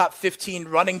finish as a top 15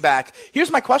 running back, here's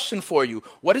my question for you.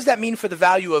 What does that mean for the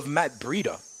value of Matt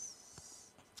Breida?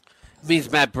 It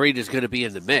means Matt Breida is going to be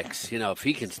in the mix, if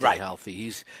he can stay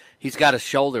healthy. He's got a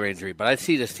shoulder injury, but I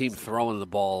see this team throwing the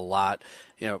ball a lot.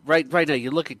 Right now, you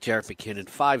look at Jerick McKinnon,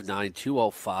 5'9",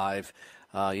 205.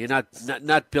 You're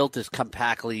not built as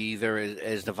compactly either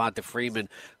as Devonta Freeman,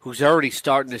 who's already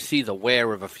starting to see the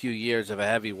wear of a few years of a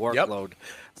heavy workload.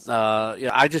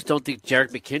 Yep. I just don't think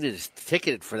Jerick McKinnon is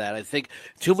ticketed for that. I think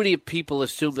too many people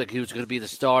assumed that he was going to be the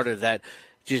starter, that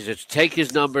just take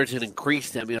his numbers and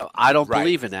increase them. I don't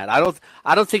believe in that. I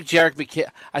don't think Jerick McKinnon.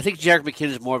 I think Jerick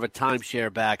McKinnon is more of a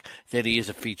timeshare back than he is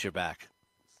a feature back.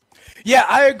 Yeah,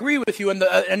 I agree with you. And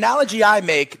the analogy I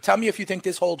make, tell me if you think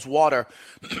this holds water.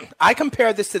 I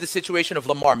compare this to the situation of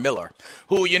Lamar Miller,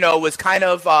 who, was kind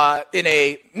of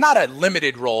in not a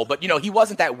limited role, but, he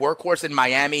wasn't that workhorse in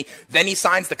Miami. Then he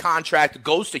signs the contract,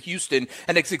 goes to Houston,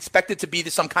 and is expected to be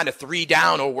some kind of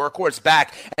 3-down or workhorse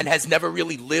back, and has never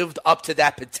really lived up to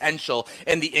that potential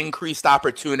and the increased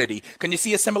opportunity. Can you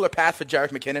see a similar path for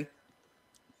Jerick McKinnon?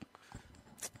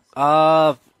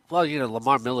 Well,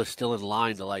 Lamar Miller's still in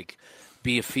line to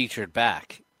be a featured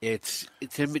back.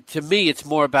 To me, it's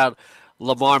more about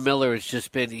Lamar Miller he's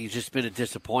just been a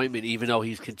disappointment, even though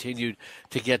he's continued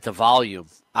to get the volume.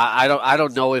 I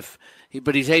don't know if,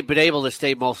 but he's been able to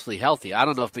stay mostly healthy. I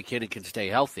don't know if McKinnon can stay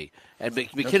healthy. And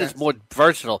McKinnon's more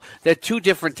versatile. They're two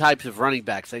different types of running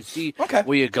backs. I see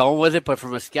where you're going with it, but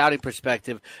from a scouting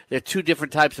perspective, they're two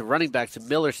different types of running backs, and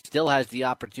Miller still has the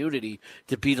opportunity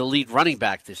to be the lead running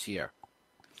back this year.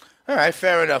 All right,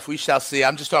 fair enough. We shall see.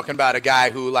 I'm just talking about a guy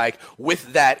who,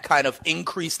 with that kind of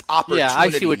increased opportunity, yeah,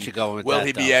 I see what you're going with. Will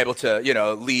he be able to,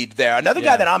 lead there? Another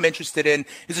guy that I'm interested in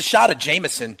is a shot of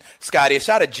Jameson, Scotty, a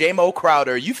shot of J-Mo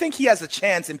Crowder. You think he has a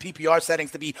chance in PPR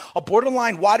settings to be a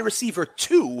borderline wide receiver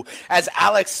 2 as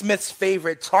Alex Smith's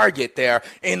favorite target there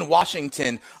in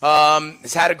Washington?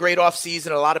 He's had a great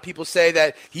offseason. A lot of people say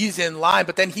that he's in line,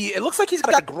 but then it looks like he's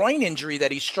got a groin injury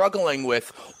that he's struggling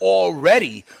with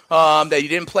already, that he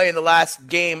didn't play in the last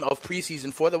game of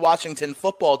preseason for the Washington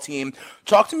football team.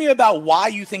 Talk to me about why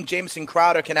you think Jamison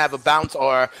Crowder can have a bounce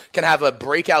or can have a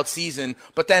breakout season,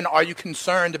 but then are you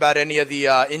concerned about any of the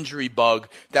injury bug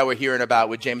that we're hearing about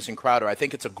with Jamison Crowder? I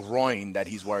think it's a groin that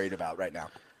he's worried about right now.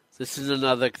 This is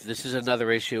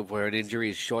another issue where an injury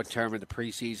is short term in the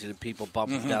preseason and people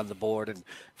bump him down the board and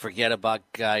forget about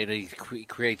guy. He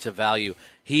creates a value.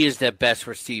 He is their best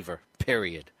receiver,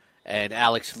 period. And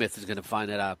Alex Smith is going to find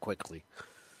that out quickly.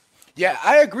 Yeah,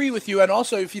 I agree with you. And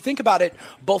also, if you think about it,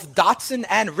 both Dotson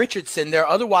and Richardson, their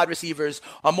other wide receivers,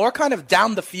 are more kind of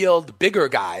down the field, bigger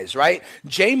guys, right?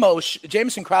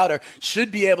 Jamison Crowder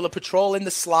should be able to patrol in the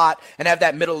slot and have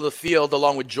that middle of the field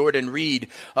along with Jordan Reed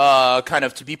kind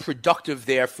of to be productive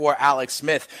there for Alex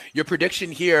Smith. Your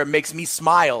prediction here makes me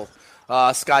smile,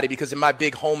 Scotty, because in my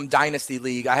big home dynasty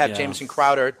league, I have Jamison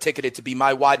Crowder ticketed to be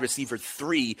my wide receiver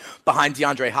 3 behind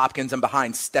DeAndre Hopkins and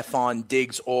behind Stephon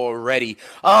Diggs already.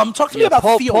 Talk to me about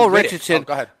Paul Richardson.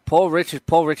 Go ahead. Paul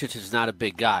Richardson's not a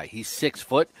big guy. He's 6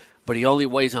 foot, but he only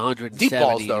weighs 170. Deep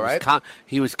balls, though, right?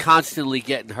 He was constantly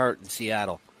getting hurt in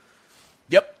Seattle.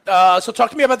 Yep. So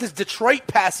talk to me about this Detroit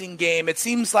passing game. It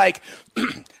seems like,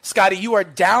 Scotty, you are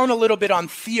down a little bit on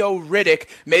Theo Riddick,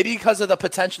 maybe because of the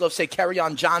potential of, say,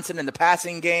 Kerryon Johnson in the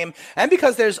passing game, and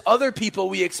because there's other people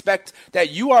we expect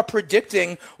that you are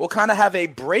predicting will kind of have a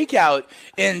breakout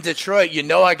in Detroit.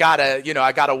 I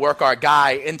gotta work our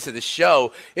guy into the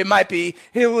show.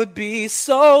 It would be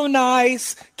so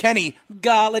nice, Kenny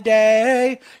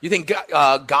Golladay. You think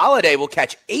Golladay will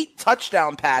catch 8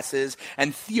 touchdown passes,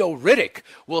 and Theo Riddick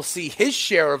will see his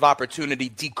share of opportunity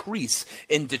decrease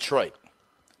in Detroit?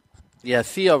 Yeah,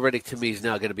 Theo Riddick to me is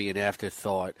now going to be an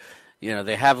afterthought.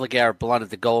 They have LeGarrette Blount at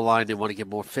the goal line. They want to get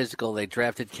more physical. They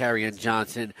drafted Kerryon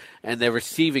Johnson, and their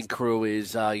receiving crew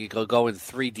is going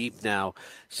 3 deep now.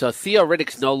 So Theo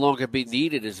Riddick's no longer be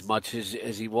needed as much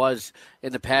as he was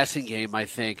in the passing game, I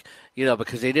think,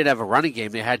 because they didn't have a running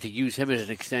game. They had to use him as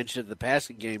an extension of the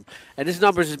passing game. And his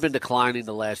numbers have been declining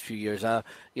the last few years. I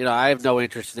have no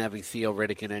interest in having Theo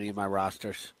Riddick in any of my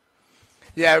rosters.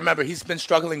 Yeah, I remember he's been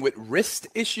struggling with wrist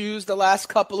issues the last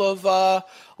couple of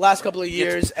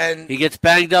years, and he gets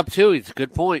banged up too. It's a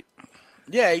good point.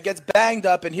 Yeah, he gets banged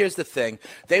up, and here's the thing.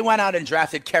 They went out and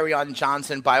drafted Kerryon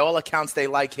Johnson. By all accounts, they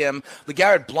like him.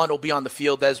 LeGarrette Blount will be on the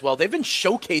field as well. They've been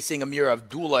showcasing Amir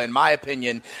Abdullah, in my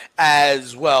opinion,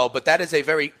 as well. But that is a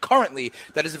very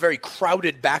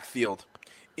crowded backfield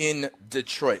in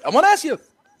Detroit. I want to ask you,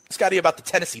 Scotty, about the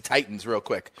Tennessee Titans real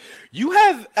quick. You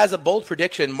have, as a bold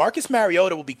prediction, Marcus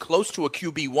Mariota will be close to a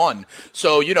QB1.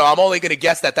 So, I'm only going to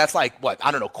guess that's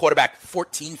quarterback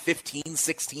 14, 15,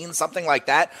 16, something like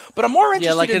that. But I'm more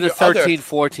interested in the 13,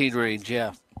 14 range,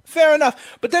 yeah. Fair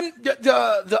enough. But then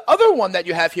the other one that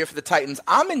you have here for the Titans,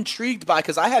 I'm intrigued by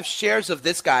because I have shares of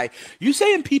this guy. You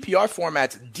say in PPR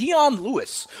formats, Dion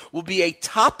Lewis will be a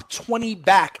top 20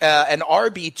 back, an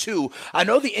RB2. I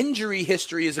know the injury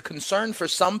history is a concern for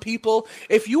some people.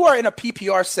 If you are in a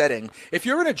PPR setting, if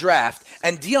you're in a draft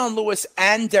and Dion Lewis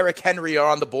and Derrick Henry are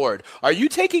on the board, are you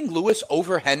taking Lewis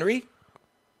over Henry?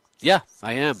 Yeah,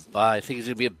 I am. I think he's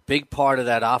going to be a big part of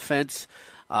that offense.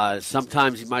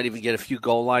 Sometimes he might even get a few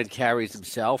goal line carries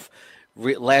himself.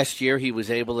 Last year, he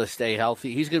was able to stay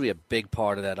healthy. He's going to be a big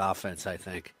part of that offense, I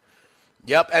think.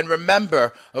 Yep, and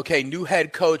remember, okay, new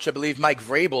head coach, I believe Mike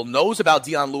Vrabel, knows about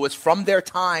Dion Lewis from their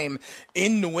time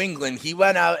in New England. He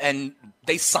went out and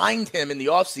they signed him in the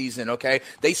offseason, okay?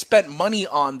 They spent money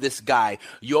on this guy.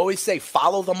 You always say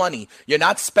follow the money. You're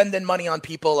not spending money on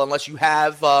people unless you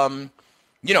have kind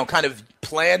of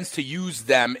plans to use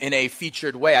them in a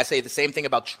featured way. I say the same thing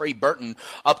about Trey Burton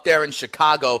up there in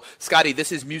Chicago. Scotty,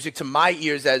 this is music to my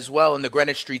ears as well. In the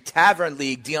Greenwich Street Tavern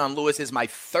League, Dion Lewis is my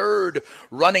third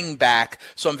running back,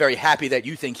 so I'm very happy that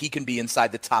you think he can be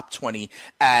inside the top 20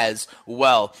 as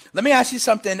well. Let me ask you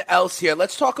something else here.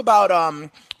 Let's talk about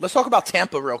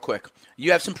Tampa real quick.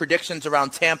 You have some predictions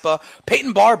around Tampa.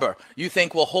 Peyton Barber, you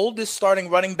think, will hold this starting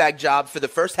running back job for the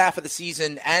first half of the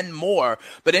season and more.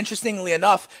 But interestingly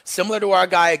enough, similar to our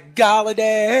guy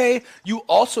Galladay, you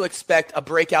also expect a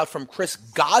breakout from Chris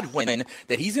Godwin,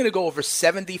 that he's going to go over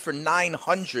 70 for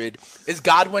 900. Is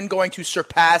Godwin going to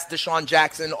surpass Deshaun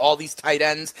Jackson, all these tight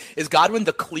ends? Is Godwin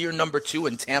the clear number 2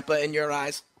 in Tampa in your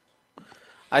eyes?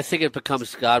 I think it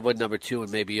becomes Godwin number 2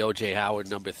 and maybe O.J. Howard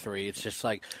number 3. It's just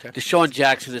like Deshaun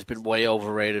Jackson has been way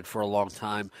overrated for a long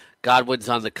time. Godwin's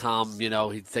on the come. They're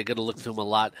going to look to him a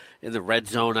lot in the red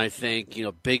zone, I think.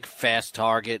 Big, fast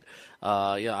target.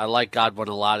 I like Godwin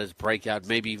a lot as breakout,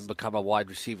 maybe even become a wide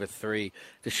receiver 3.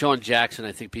 Deshaun Jackson,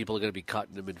 I think people are going to be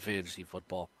cutting him in fantasy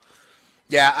football.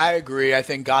 Yeah, I agree. I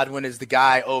think Godwin is the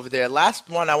guy over there. Last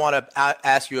one I want to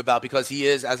ask you about, because he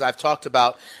is, as I've talked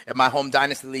about at my home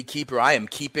Dynasty League keeper, I am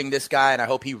keeping this guy, and I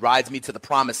hope he rides me to the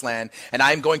promised land. And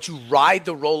I'm going to ride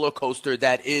the roller coaster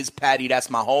that is Patty. That's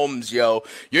Mahomes, yo.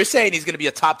 You're saying he's going to be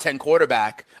a top 10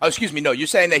 quarterback. Oh, excuse me. No, you're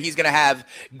saying that he's going to have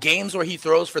games where he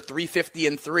throws for 350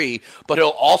 and 3, but he'll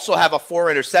also have a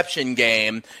 4-interception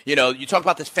game. You talk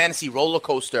about this fantasy roller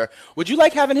coaster. Would you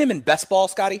like having him in best ball,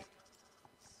 Scotty?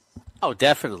 Oh,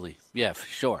 definitely. Yeah, for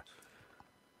sure.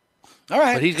 All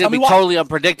right. But he's going to be totally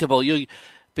unpredictable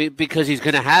because he's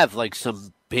going to have like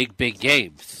some big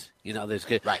games.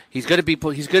 Right. He's going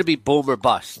to be boom or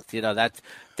bust.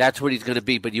 That's what he's going to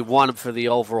be. But you want him for the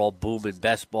overall boom in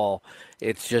best ball.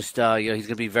 It's just he's going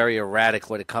to be very erratic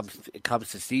when it comes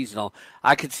to seasonal.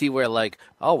 I could see where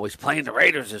he's playing the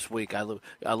Raiders this week. I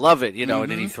love it.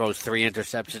 And then he throws 3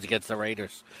 interceptions against the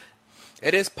Raiders.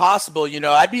 It is possible.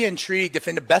 I'd be intrigued if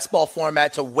in the best ball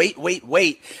format to wait,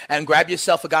 and grab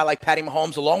yourself a guy like Patty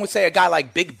Mahomes, along with, say, a guy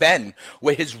like Big Ben,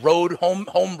 where his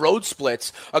home road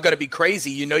splits are going to be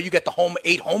crazy. You get the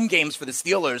 8 home games for the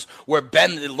Steelers, where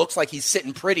Ben, it looks like he's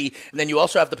sitting pretty, and then you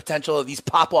also have the potential of these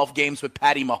pop-off games with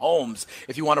Patty Mahomes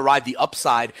if you want to ride the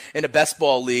upside in a best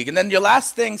ball league. And then your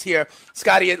last things here,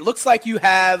 Scotty, it looks like you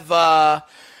have, the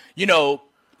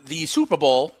Super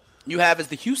Bowl. You have as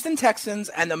the Houston Texans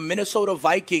and the Minnesota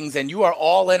Vikings, and you are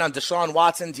all in on Deshaun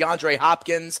Watson, DeAndre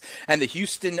Hopkins, and the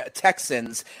Houston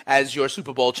Texans as your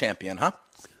Super Bowl champion, huh?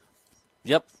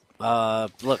 Yep.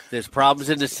 Look, there's problems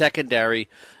in the secondary,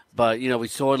 but, we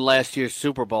saw in last year's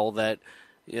Super Bowl that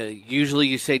usually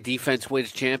you say defense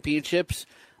wins championships,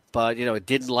 but, it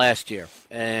didn't last year.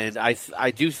 And I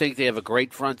do think they have a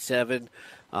great front seven,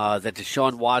 that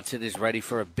Deshaun Watson is ready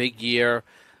for a big year.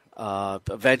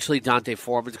 Eventually, Dante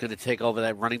Foreman's going to take over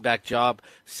that running back job.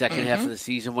 Second half of the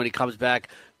season, when he comes back,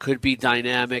 could be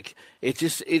dynamic.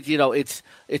 It's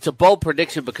a bold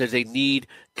prediction because they need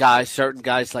certain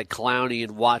guys like Clowney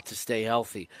and Watt to stay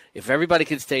healthy. If everybody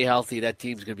can stay healthy, that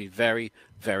team's going to be very,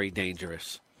 very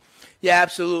dangerous. Yeah,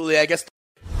 absolutely. I guess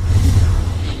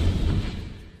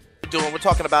we're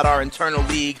talking about our internal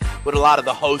league with a lot of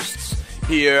the hosts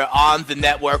here on the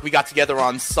network. We got together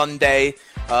on Sunday.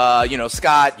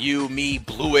 Scott, you, me,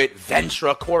 Blewett,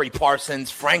 Ventra, Corey Parsons,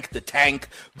 Frank the Tank,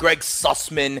 Greg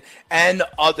Sussman, and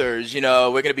others. We're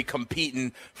going to be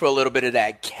competing for a little bit of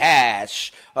that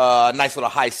cash. Nice little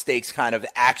high stakes kind of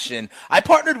action. I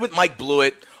partnered with Mike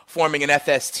Blewett, forming an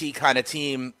FST kind of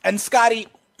team. And Scotty,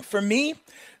 for me,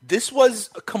 this was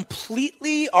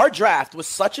our draft was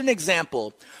such an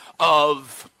example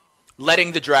of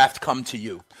letting the draft come to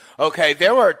you. Okay,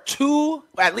 there were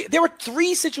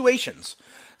 3 situations,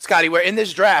 Scotty, where in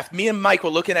this draft, me and Mike were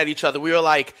looking at each other. We were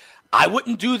like, I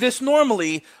wouldn't do this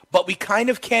normally, but we kind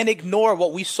of can't ignore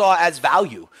what we saw as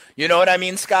value. You know what I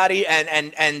mean, Scotty?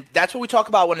 And that's what we talk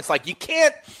about when it's like you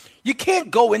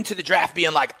can't go into the draft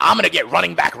being like, I'm going to get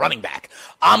running back.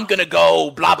 I'm going to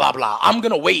go blah, blah, blah. I'm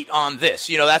going to wait on this.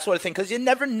 That sort of thing, because you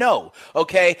never know,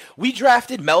 okay? We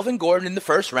drafted Melvin Gordon in the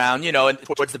first round, and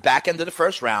towards the back end of the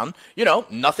first round,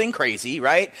 nothing crazy,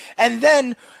 right? And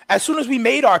then as soon as we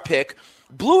made our pick,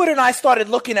 Blewett and I started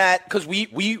looking at, because we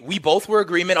both were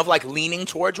agreement of like leaning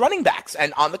towards running backs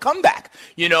and on the comeback.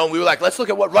 We were like, let's look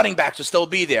at what running backs will still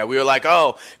be there. We were like,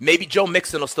 oh, maybe Joe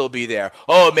Mixon will still be there.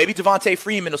 Oh, maybe Devontae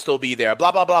Freeman will still be there.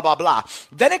 Blah, blah, blah, blah, blah.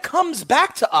 Then it comes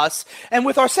back to us, and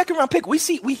with our second round pick, we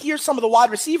hear some of the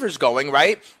wide receivers going,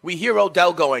 right? We hear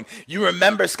Odell going. You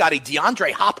remember, Scotty,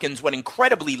 DeAndre Hopkins went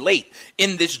incredibly late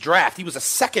in this draft. He was a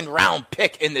second round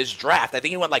pick in this draft. I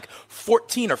think he went like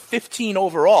 14 or 15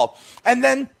 overall. And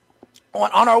then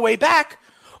on our way back,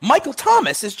 Michael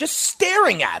Thomas is just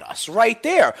staring at us right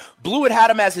there. Blewett had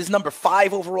him as his number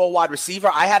 5 overall wide receiver.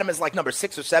 I had him as like number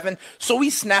 6 or 7. So we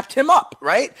snapped him up,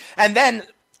 right? And then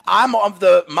I'm of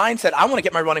the mindset, I want to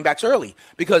get my running backs early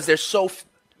because they're so,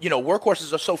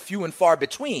 workhorses are so few and far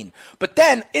between. But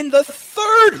then in the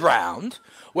third round,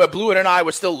 where Blewett and I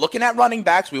were still looking at running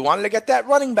backs, we wanted to get that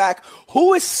running back,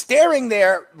 who is staring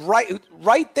there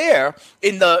right there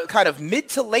in the kind of mid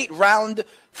to late round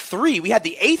 3. We had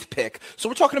the 8th pick, so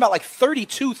we're talking about like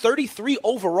 32, 33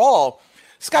 overall.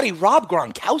 Scotty, Rob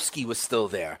Gronkowski was still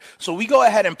there. So we go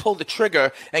ahead and pull the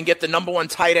trigger and get the number 1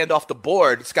 tight end off the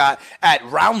board, Scott, at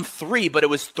round 3, but it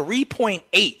was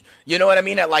 3.8. You know what I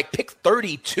mean? At like pick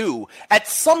 32. At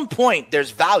some point,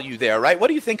 there's value there, right? What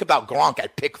do you think about Gronk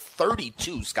at pick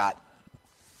 32, Scott?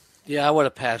 Yeah, I would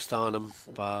have passed on him.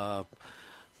 To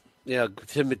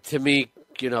me,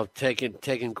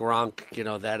 taking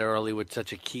Gronk, that early with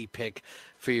such a key pick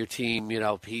for your team,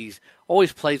 he's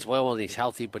always plays well when he's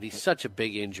healthy, but he's such a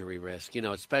big injury risk,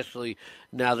 especially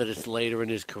now that it's later in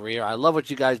his career. I love what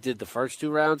you guys did the first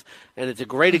 2 rounds, and it's a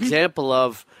great example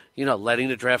of, letting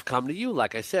the draft come to you.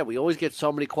 Like I said, we always get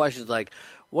so many questions like,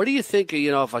 what do you think,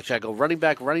 if I should go running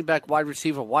back, wide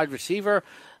receiver?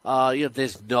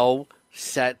 There's no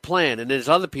set plan. And there's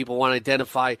other people want to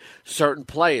identify certain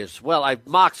players. Well, I've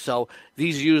mocked, so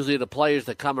these are usually the players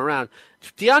that come around.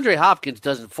 DeAndre Hopkins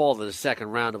doesn't fall to the second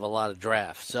round of a lot of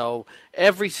drafts. So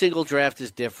every single draft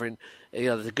is different.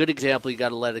 There's a good example. You got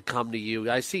to let it come to you.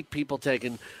 I see people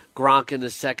taking Gronk in the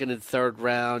second and third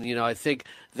round. I think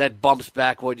that bumps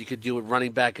back what you could do with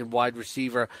running back and wide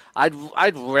receiver. I'd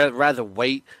rather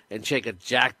wait and take a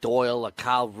Jack Doyle, a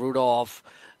Kyle Rudolph,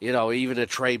 even a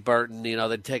Trey Burton,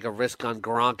 than take a risk on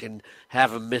Gronk and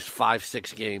have him miss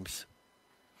 5-6 games.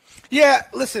 Yeah,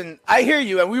 listen, I hear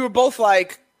you. And we were both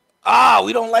like,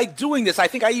 we don't like doing this. I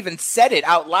think I even said it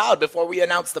out loud before we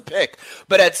announced the pick.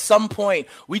 But at some point,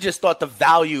 we just thought the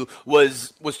value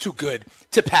was too good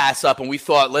to pass up. And we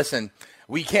thought, listen,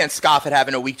 we can't scoff at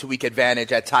having a week-to-week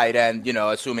advantage at tight end,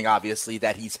 assuming obviously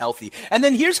that he's healthy. And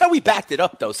then here's how we backed it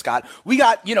up, though, Scott. We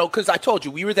got, because I told you,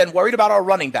 we were then worried about our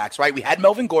running backs, right? We had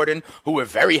Melvin Gordon, who we're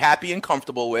very happy and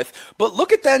comfortable with. But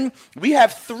look at then, we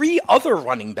have 3 other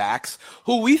running backs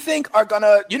who we think are going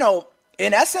to,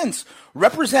 in essence,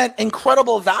 represent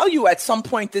incredible value at some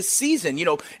point this season.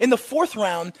 In the 4th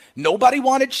round, nobody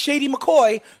wanted Shady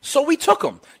McCoy, so we took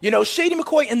him. Shady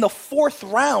McCoy in the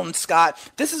 4th round, Scott,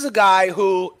 this is a guy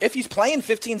who, if he's playing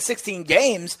 15, 16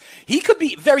 games, he could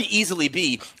very easily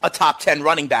be a top 10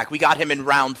 running back. We got him in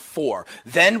round 4.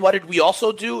 Then what did we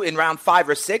also do in round 5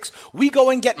 or 6? We go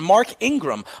and get Mark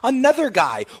Ingram, another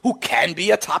guy who can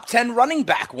be a top 10 running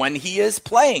back when he is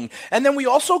playing. And then we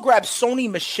also grabbed Sony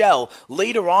Michel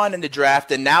later on in the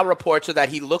draft, and now reports are that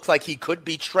he looks like he could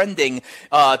be trending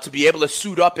to be able to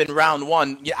suit up in round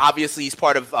 1. Yeah, obviously, he's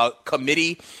part of a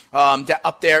committee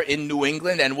up there in New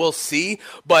England, and we'll see.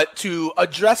 But to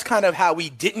address kind of how we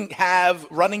didn't have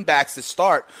running backs to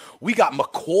start, we got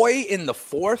McCoy in the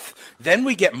 4th. Then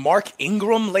we get Mark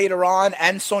Ingram later on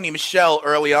and Sony Michel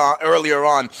earlier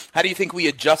on. How do you think we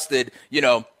adjusted,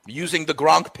 using the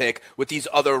Gronk pick with these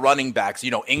other running backs?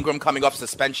 Ingram coming off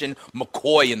suspension,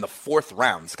 McCoy in the 4th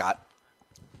round, Scott.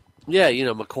 Yeah,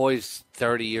 McCoy's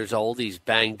 30 years old. He's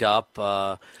banged up.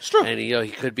 It's true. And, he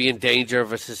could be in danger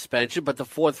of a suspension, but the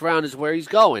 4th round is where he's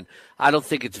going. I don't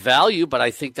think it's value, but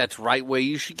I think that's right where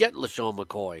you should get LaShawn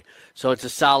McCoy. So it's a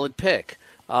solid pick.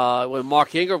 When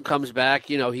Mark Ingram comes back,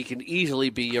 he can easily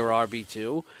be your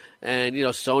RB2. And,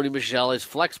 Sony Michel has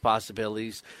flex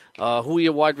possibilities. Who are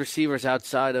your wide receivers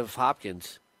outside of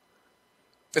Hopkins?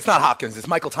 It's not Hopkins. It's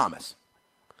Michael Thomas.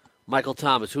 Michael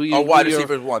Thomas. Who are you? Our wide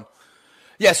receiver 1.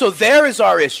 Yeah, so there is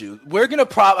our issue. We're going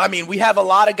to we have a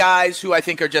lot of guys who I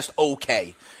think are just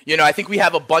okay. I think we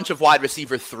have a bunch of wide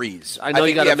receiver 3s. I know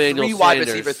you got Emmanuel Sanders. 3 wide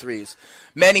receiver 3s.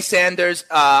 Manny Sanders.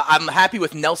 I'm happy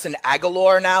with Nelson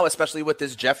Aguilar now, especially with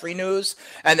this Jeffrey news,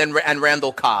 and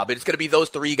Randall Cobb. It's going to be those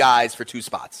 3 guys for 2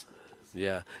 spots.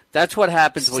 Yeah, that's what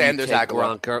happens when Sanders, you take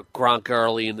Aguilar. Gronk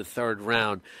early in the 3rd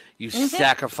round. You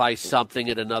sacrifice something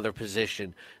at another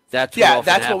position. That's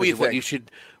what we what think.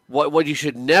 you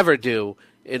should never do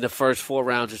in the first 4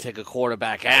 rounds to take a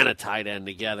quarterback and a tight end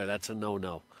together. That's a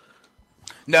no-no.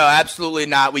 No, absolutely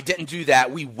not. We didn't do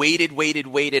that. We waited.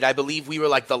 I believe we were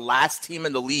like the last team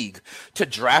in the league to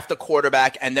draft a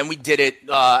quarterback, and then we did it,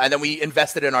 and then we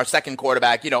invested in our second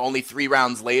quarterback, only 3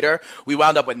 rounds later. We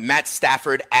wound up with Matt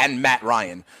Stafford and Matt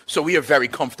Ryan. So we are very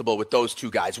comfortable with those 2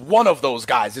 guys. One of those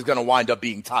guys is going to wind up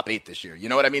being top 8 this year. You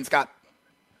know what I mean, Scott?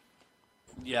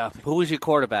 Yeah. Who was your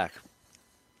quarterback?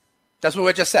 That's what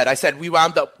I just said. I said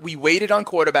we waited on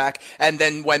quarterback, and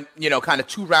then when, kind of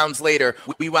 2 rounds later,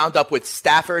 we wound up with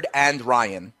Stafford and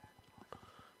Ryan.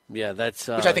 Yeah, that's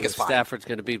which I think is fine. Stafford's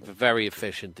going to be very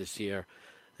efficient this year.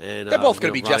 And they're both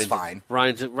going to be just fine.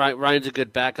 Ryan's a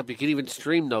good backup. You can even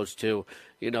stream those 2,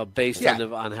 based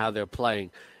on how they're playing.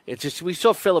 It's just we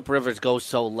saw Phillip Rivers go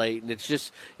so late, and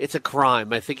it's a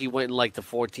crime. I think he went in like the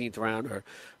 14th round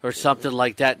or something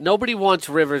like that. Nobody wants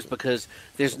Rivers because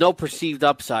there's no perceived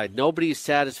upside. Nobody is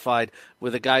satisfied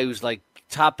with a guy who's like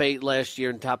top 8 last year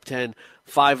and top 10,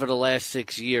 5 of the last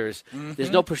 6 years. Mm-hmm.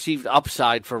 There's no perceived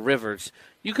upside for Rivers.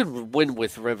 You can win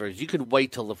with Rivers. You can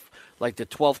wait till the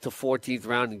 12th to 14th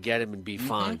round and get him and be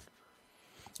fine.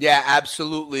 Yeah,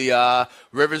 absolutely.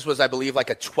 Rivers was, I believe,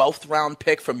 like a 12th round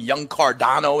pick from young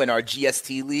Cardano in our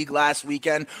GST league last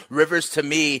weekend. Rivers, to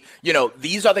me,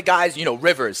 these are the guys,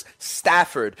 Rivers,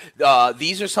 Stafford.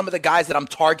 These are some of the guys that I'm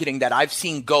targeting that I've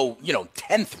seen go,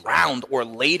 10th round or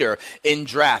later in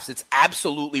drafts. It's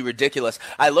absolutely ridiculous.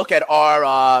 I look at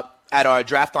our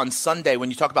draft on Sunday, when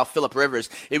you talk about Phillip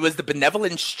Rivers, it was the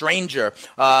benevolent stranger,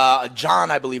 John,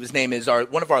 I believe his name is,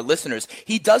 one of our listeners.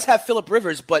 He does have Phillip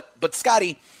Rivers, but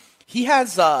Scotty, he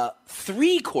has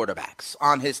 3 quarterbacks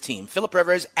on his team. Phillip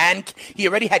Rivers, and he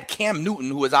already had Cam Newton,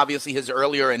 who was obviously his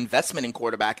earlier investment in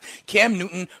quarterback. Cam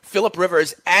Newton, Phillip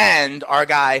Rivers, and our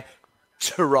guy,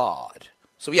 Tyrod.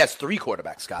 So he has 3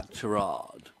 quarterbacks, Scott.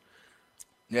 Tyrod.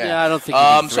 Yeah, I don't think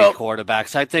he needs 3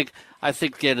 quarterbacks. I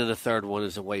think getting the 3rd one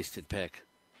is a wasted pick.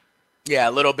 Yeah,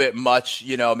 a little bit much.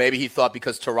 Maybe he thought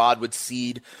because Tyrod would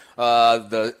cede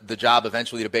the job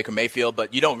eventually to Baker Mayfield,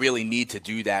 but you don't really need to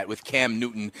do that with Cam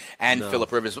Newton and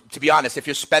Phillip Rivers. To be honest, if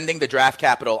you're spending the draft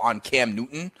capital on Cam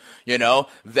Newton,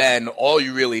 then all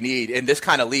you really need in this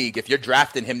kind of league, if you're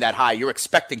drafting him that high, you're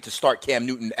expecting to start Cam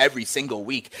Newton every single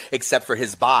week except for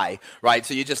his bye, right?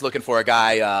 So you're just looking for a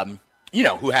guy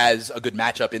who has a good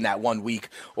matchup in that 1 week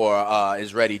or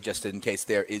is ready just in case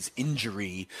there is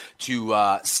injury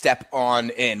to step on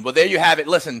in. Well, there you have it.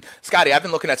 Listen, Scotty, I've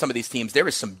been looking at some of these teams. There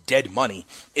is some dead money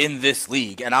in this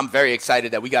league, and I'm very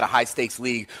excited that we got a high-stakes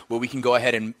league where we can go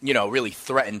ahead and, really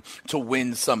threaten to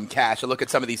win some cash. I look at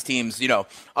some of these teams,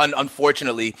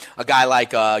 unfortunately, a guy like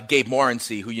Gabe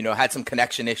Morency, who, had some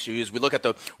connection issues. We look at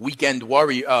the Weekend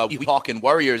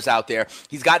Warriors out there.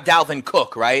 He's got Dalvin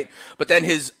Cook, right? But then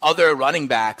his other running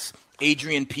backs,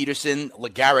 Adrian Peterson,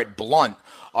 LeGarrette Blount,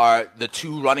 are the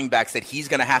 2 running backs that he's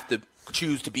going to have to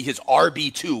choose to be his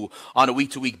RB2 on a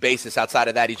week-to-week basis. Outside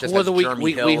of that, he just has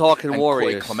Jeremy Hill and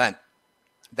Corey Clement.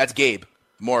 That's Gabe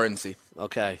Morency.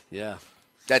 Okay, yeah.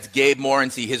 That's Gabe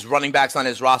Morency. His running backs on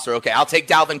his roster. Okay, I'll take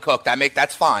Dalvin Cook.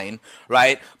 That's fine,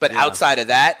 right? But outside of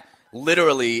that,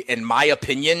 literally, in my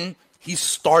opinion, he's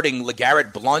starting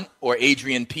LeGarrette Blount or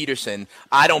Adrian Peterson.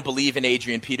 I don't believe in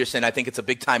Adrian Peterson. I think it's a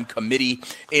big-time committee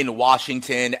in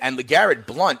Washington. And LeGarrette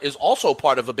Blount is also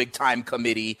part of a big-time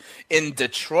committee in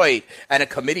Detroit, and a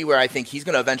committee where I think he's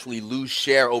going to eventually lose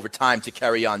share over time to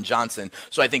Kerryon Johnson.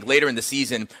 So I think later in the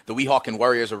season, the Weehawken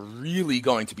Warriors are really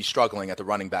going to be struggling at the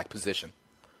running back position.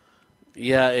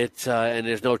 Yeah, it's and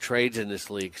there's no trades in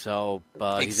this league, so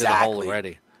he's in a hole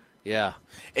already. Yeah.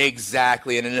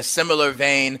 Exactly. And in a similar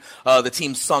vein, the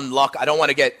team Sun Luck, I don't want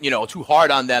to get, too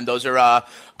hard on them. Those are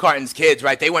Carton's kids,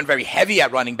 right? They went very heavy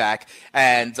at running back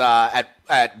and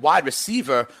at wide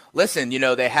receiver. Listen,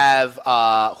 they have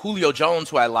Julio Jones,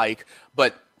 who I like,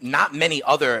 but not many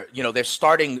other, they're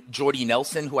starting Jordy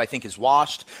Nelson, who I think is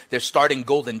washed. They're starting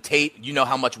Golden Tate. You know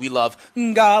how much we love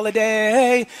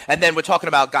Galladay. And then we're talking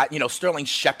about, Sterling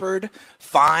Shepard,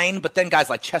 fine. But then guys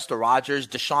like Chester Rogers,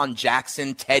 Deshaun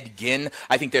Jackson, Ted Ginn,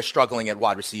 I think they're struggling at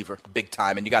wide receiver big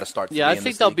time. And you got to start. Yeah, I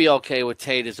think they'll be okay with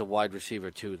Tate as a wide receiver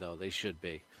too, though. They should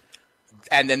be.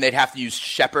 And then they'd have to use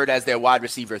Shepard as their wide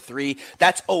receiver 3.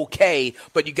 That's okay,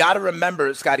 but you got to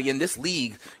remember, Scotty, in this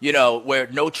league, where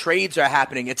no trades are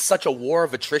happening, it's such a war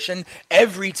of attrition.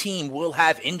 Every team will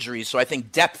have injuries, so I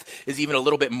think depth is even a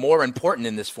little bit more important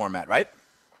in this format, right?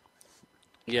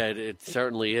 Yeah, it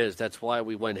certainly is. That's why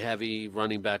we went heavy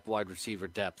running back, wide receiver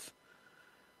depth.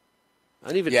 I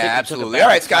didn't even think absolutely. All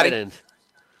right, Scotty.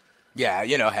 Yeah,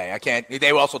 hey, I can't.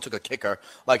 They also took a kicker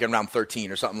like in round 13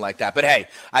 or something like that. But hey,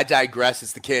 I digress.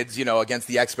 It's the kids, against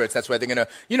the experts. That's why they're going to,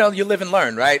 you live and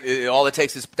learn, right? All it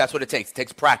takes that's what it takes. It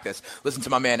takes practice. Listen to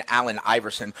my man, Allen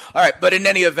Iverson. All right, but in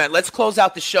any event, let's close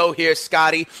out the show here,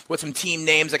 Scotty, with some team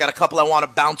names. I got a couple I want to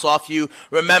bounce off you.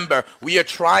 Remember, we are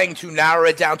trying to narrow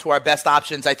it down to our best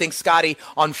options. I think, Scotty,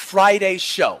 on Friday's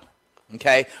show,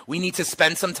 okay, we need to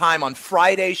spend some time on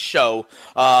Friday's show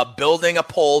building a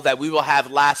poll that we will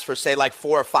have last for, say, like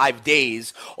 4 or 5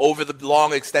 days over the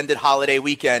long extended holiday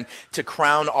weekend to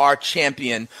crown our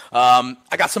champion. I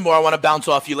got some more I want to bounce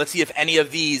off you. Let's see if any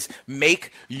of these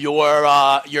make your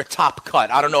top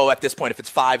cut. I don't know at this point if it's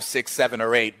 5, 6, 7,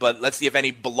 or 8, but let's see if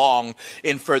any belong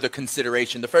in further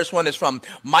consideration. The first one is from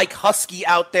Mike Husky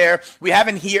out there. We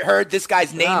haven't heard this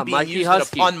guy's name being Mikey used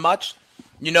Husky. in a pun much.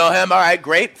 You know him? All right,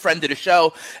 great. Friend of the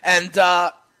show. And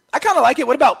I kind of like it.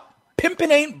 What about Pimpin'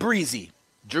 Ain't Breezy?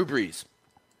 Drew Brees.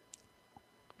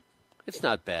 It's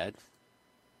not bad.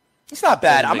 It's not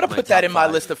bad. Doesn't I'm going to make put my that top in my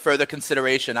 5. list of further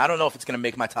consideration. I don't know if it's going to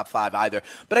make my top 5 either,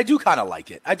 but I do kind of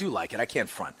like it. I do like it. I can't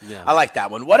front. Yeah. I like that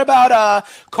one. What about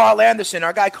Carl Anderson?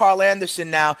 Our guy Carl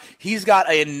Anderson now, he's got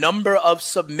a number of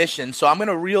submissions, so I'm going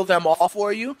to reel them off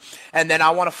for you, and then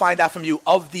I want to find out from you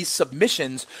of these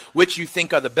submissions which you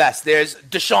think are the best. There's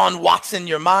Deshaun Watson,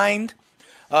 your mind.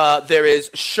 There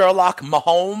is Sherlock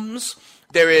Mahomes.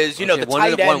 There is, the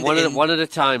tight end. One at a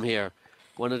time here.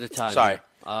 One at a time. Sorry.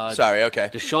 Sorry, okay.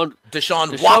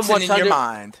 Deshaun Watson in your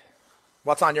mind.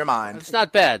 What's on your mind? It's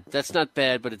not bad. That's not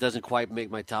bad, but it doesn't quite make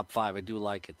my top 5. I do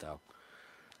like it, though.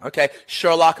 Okay.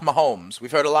 Sherlock Mahomes.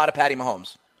 We've heard a lot of Patty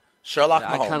Mahomes. Sherlock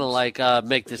Mahomes. I kind of like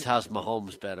Make This House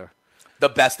Mahomes better. The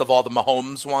best of all the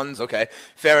Mahomes ones? Okay.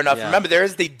 Fair enough. Yeah. Remember, there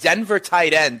is the Denver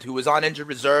tight end who was on injured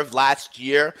reserve last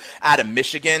year out of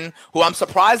Michigan, who I'm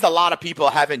surprised a lot of people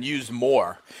haven't used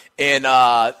more in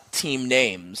team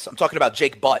names. I'm talking about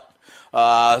Jake Butt.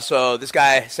 So this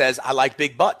guy says, I like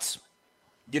big butts.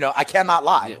 I cannot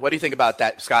lie. Yeah. What do you think about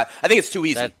that, Scott? I think it's too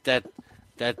easy.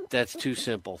 That's too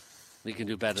simple. We can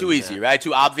do better. Too easy, right?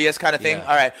 Too obvious kind of thing. Yeah.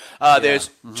 All right. There's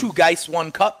 2 Geis,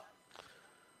 1 cup.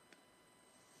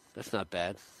 That's not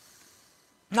bad.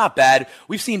 Not bad.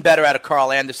 We've seen better out of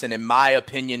Carl Anderson, in my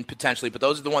opinion, potentially. But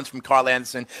those are the ones from Carl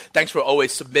Anderson. Thanks for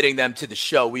always submitting them to the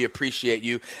show. We appreciate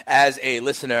you as a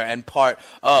listener and part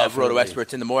of Roto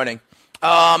Experts in the Morning.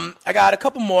 I got a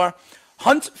couple more.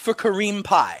 Hunt for Kareem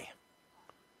Pie.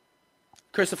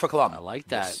 Christopher Columbus. I like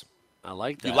that. Yes. I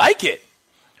like that. You like it?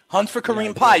 Hunt for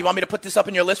Kareem Pie. You want me to put this up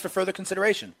on your list for further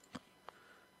consideration?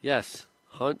 Yes.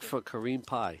 Hunt for Kareem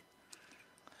Pie.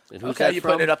 And who's okay, you're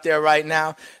putting it up there right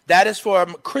now. That is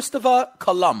from Christopher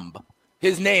Columb.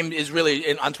 His name is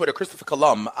really on Twitter, Christopher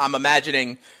Columb. I'm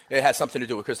imagining it has something to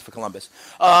do with Christopher Columbus.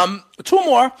 2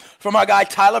 more from our guy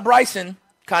Tyler Bryson.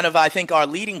 Kind of, I think, our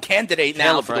leading candidate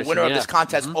now for the winner of this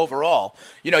contest overall.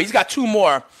 He's got 2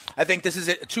 more. I think this is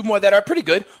it. 2 more that are pretty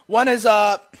good. One is,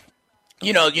 the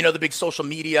big social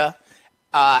media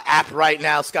app right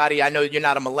now, Scotty. I know you're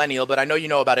not a millennial, but I know you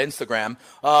know about Instagram.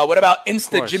 What about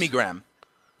Insta Jimmy Graham?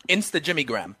 Insta Jimmy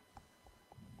Graham.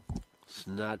 It's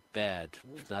not bad.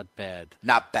 It's not bad.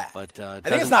 Not bad. But I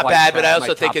think it's not bad, but I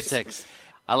also think it's 6.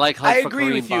 I like Hunt for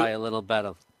Kareem Pie a little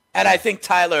better. And I think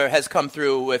Tyler has come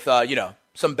through with,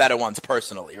 some better ones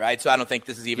personally, right? So I don't think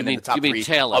this is even in the top 3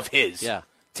 of his. Yeah.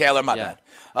 Taylor, my bad.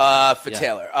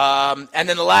 Taylor. And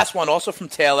then the last one, also from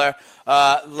Taylor,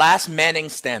 Last Manning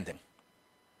Standing.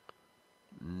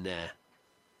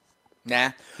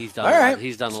 Nah. He's done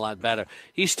He's done a lot better.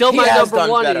 He's still my number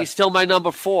 1, and he's still my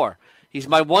number 4. He's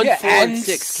my 1, 4, and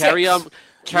 6.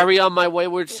 Carry on, my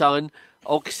wayward son.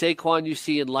 Oak Saquon, you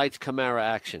see in Lights Camara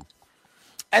action.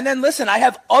 And then, listen, I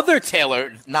have other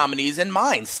Taylor nominees in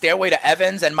mind. Stairway to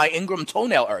Evans and My Ingram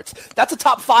Toenail Hurts. That's a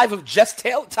top 5 of just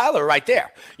Tyler right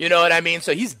there. You know what I mean?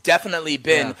 So he's definitely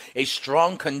been a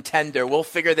strong contender. We'll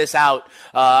figure this out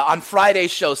on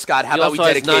Friday's show, Scott. How about we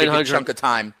dedicate a good chunk of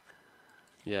time?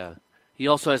 Yeah. He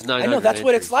also has 900. I know, that's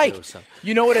what it's like. Too, so.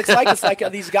 You know what it's like? It's like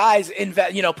these guys,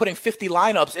 putting 50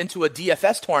 lineups into a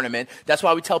DFS tournament. That's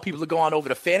why we tell people to go on over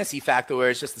to Fantasy Factor,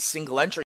 where it's just a single entry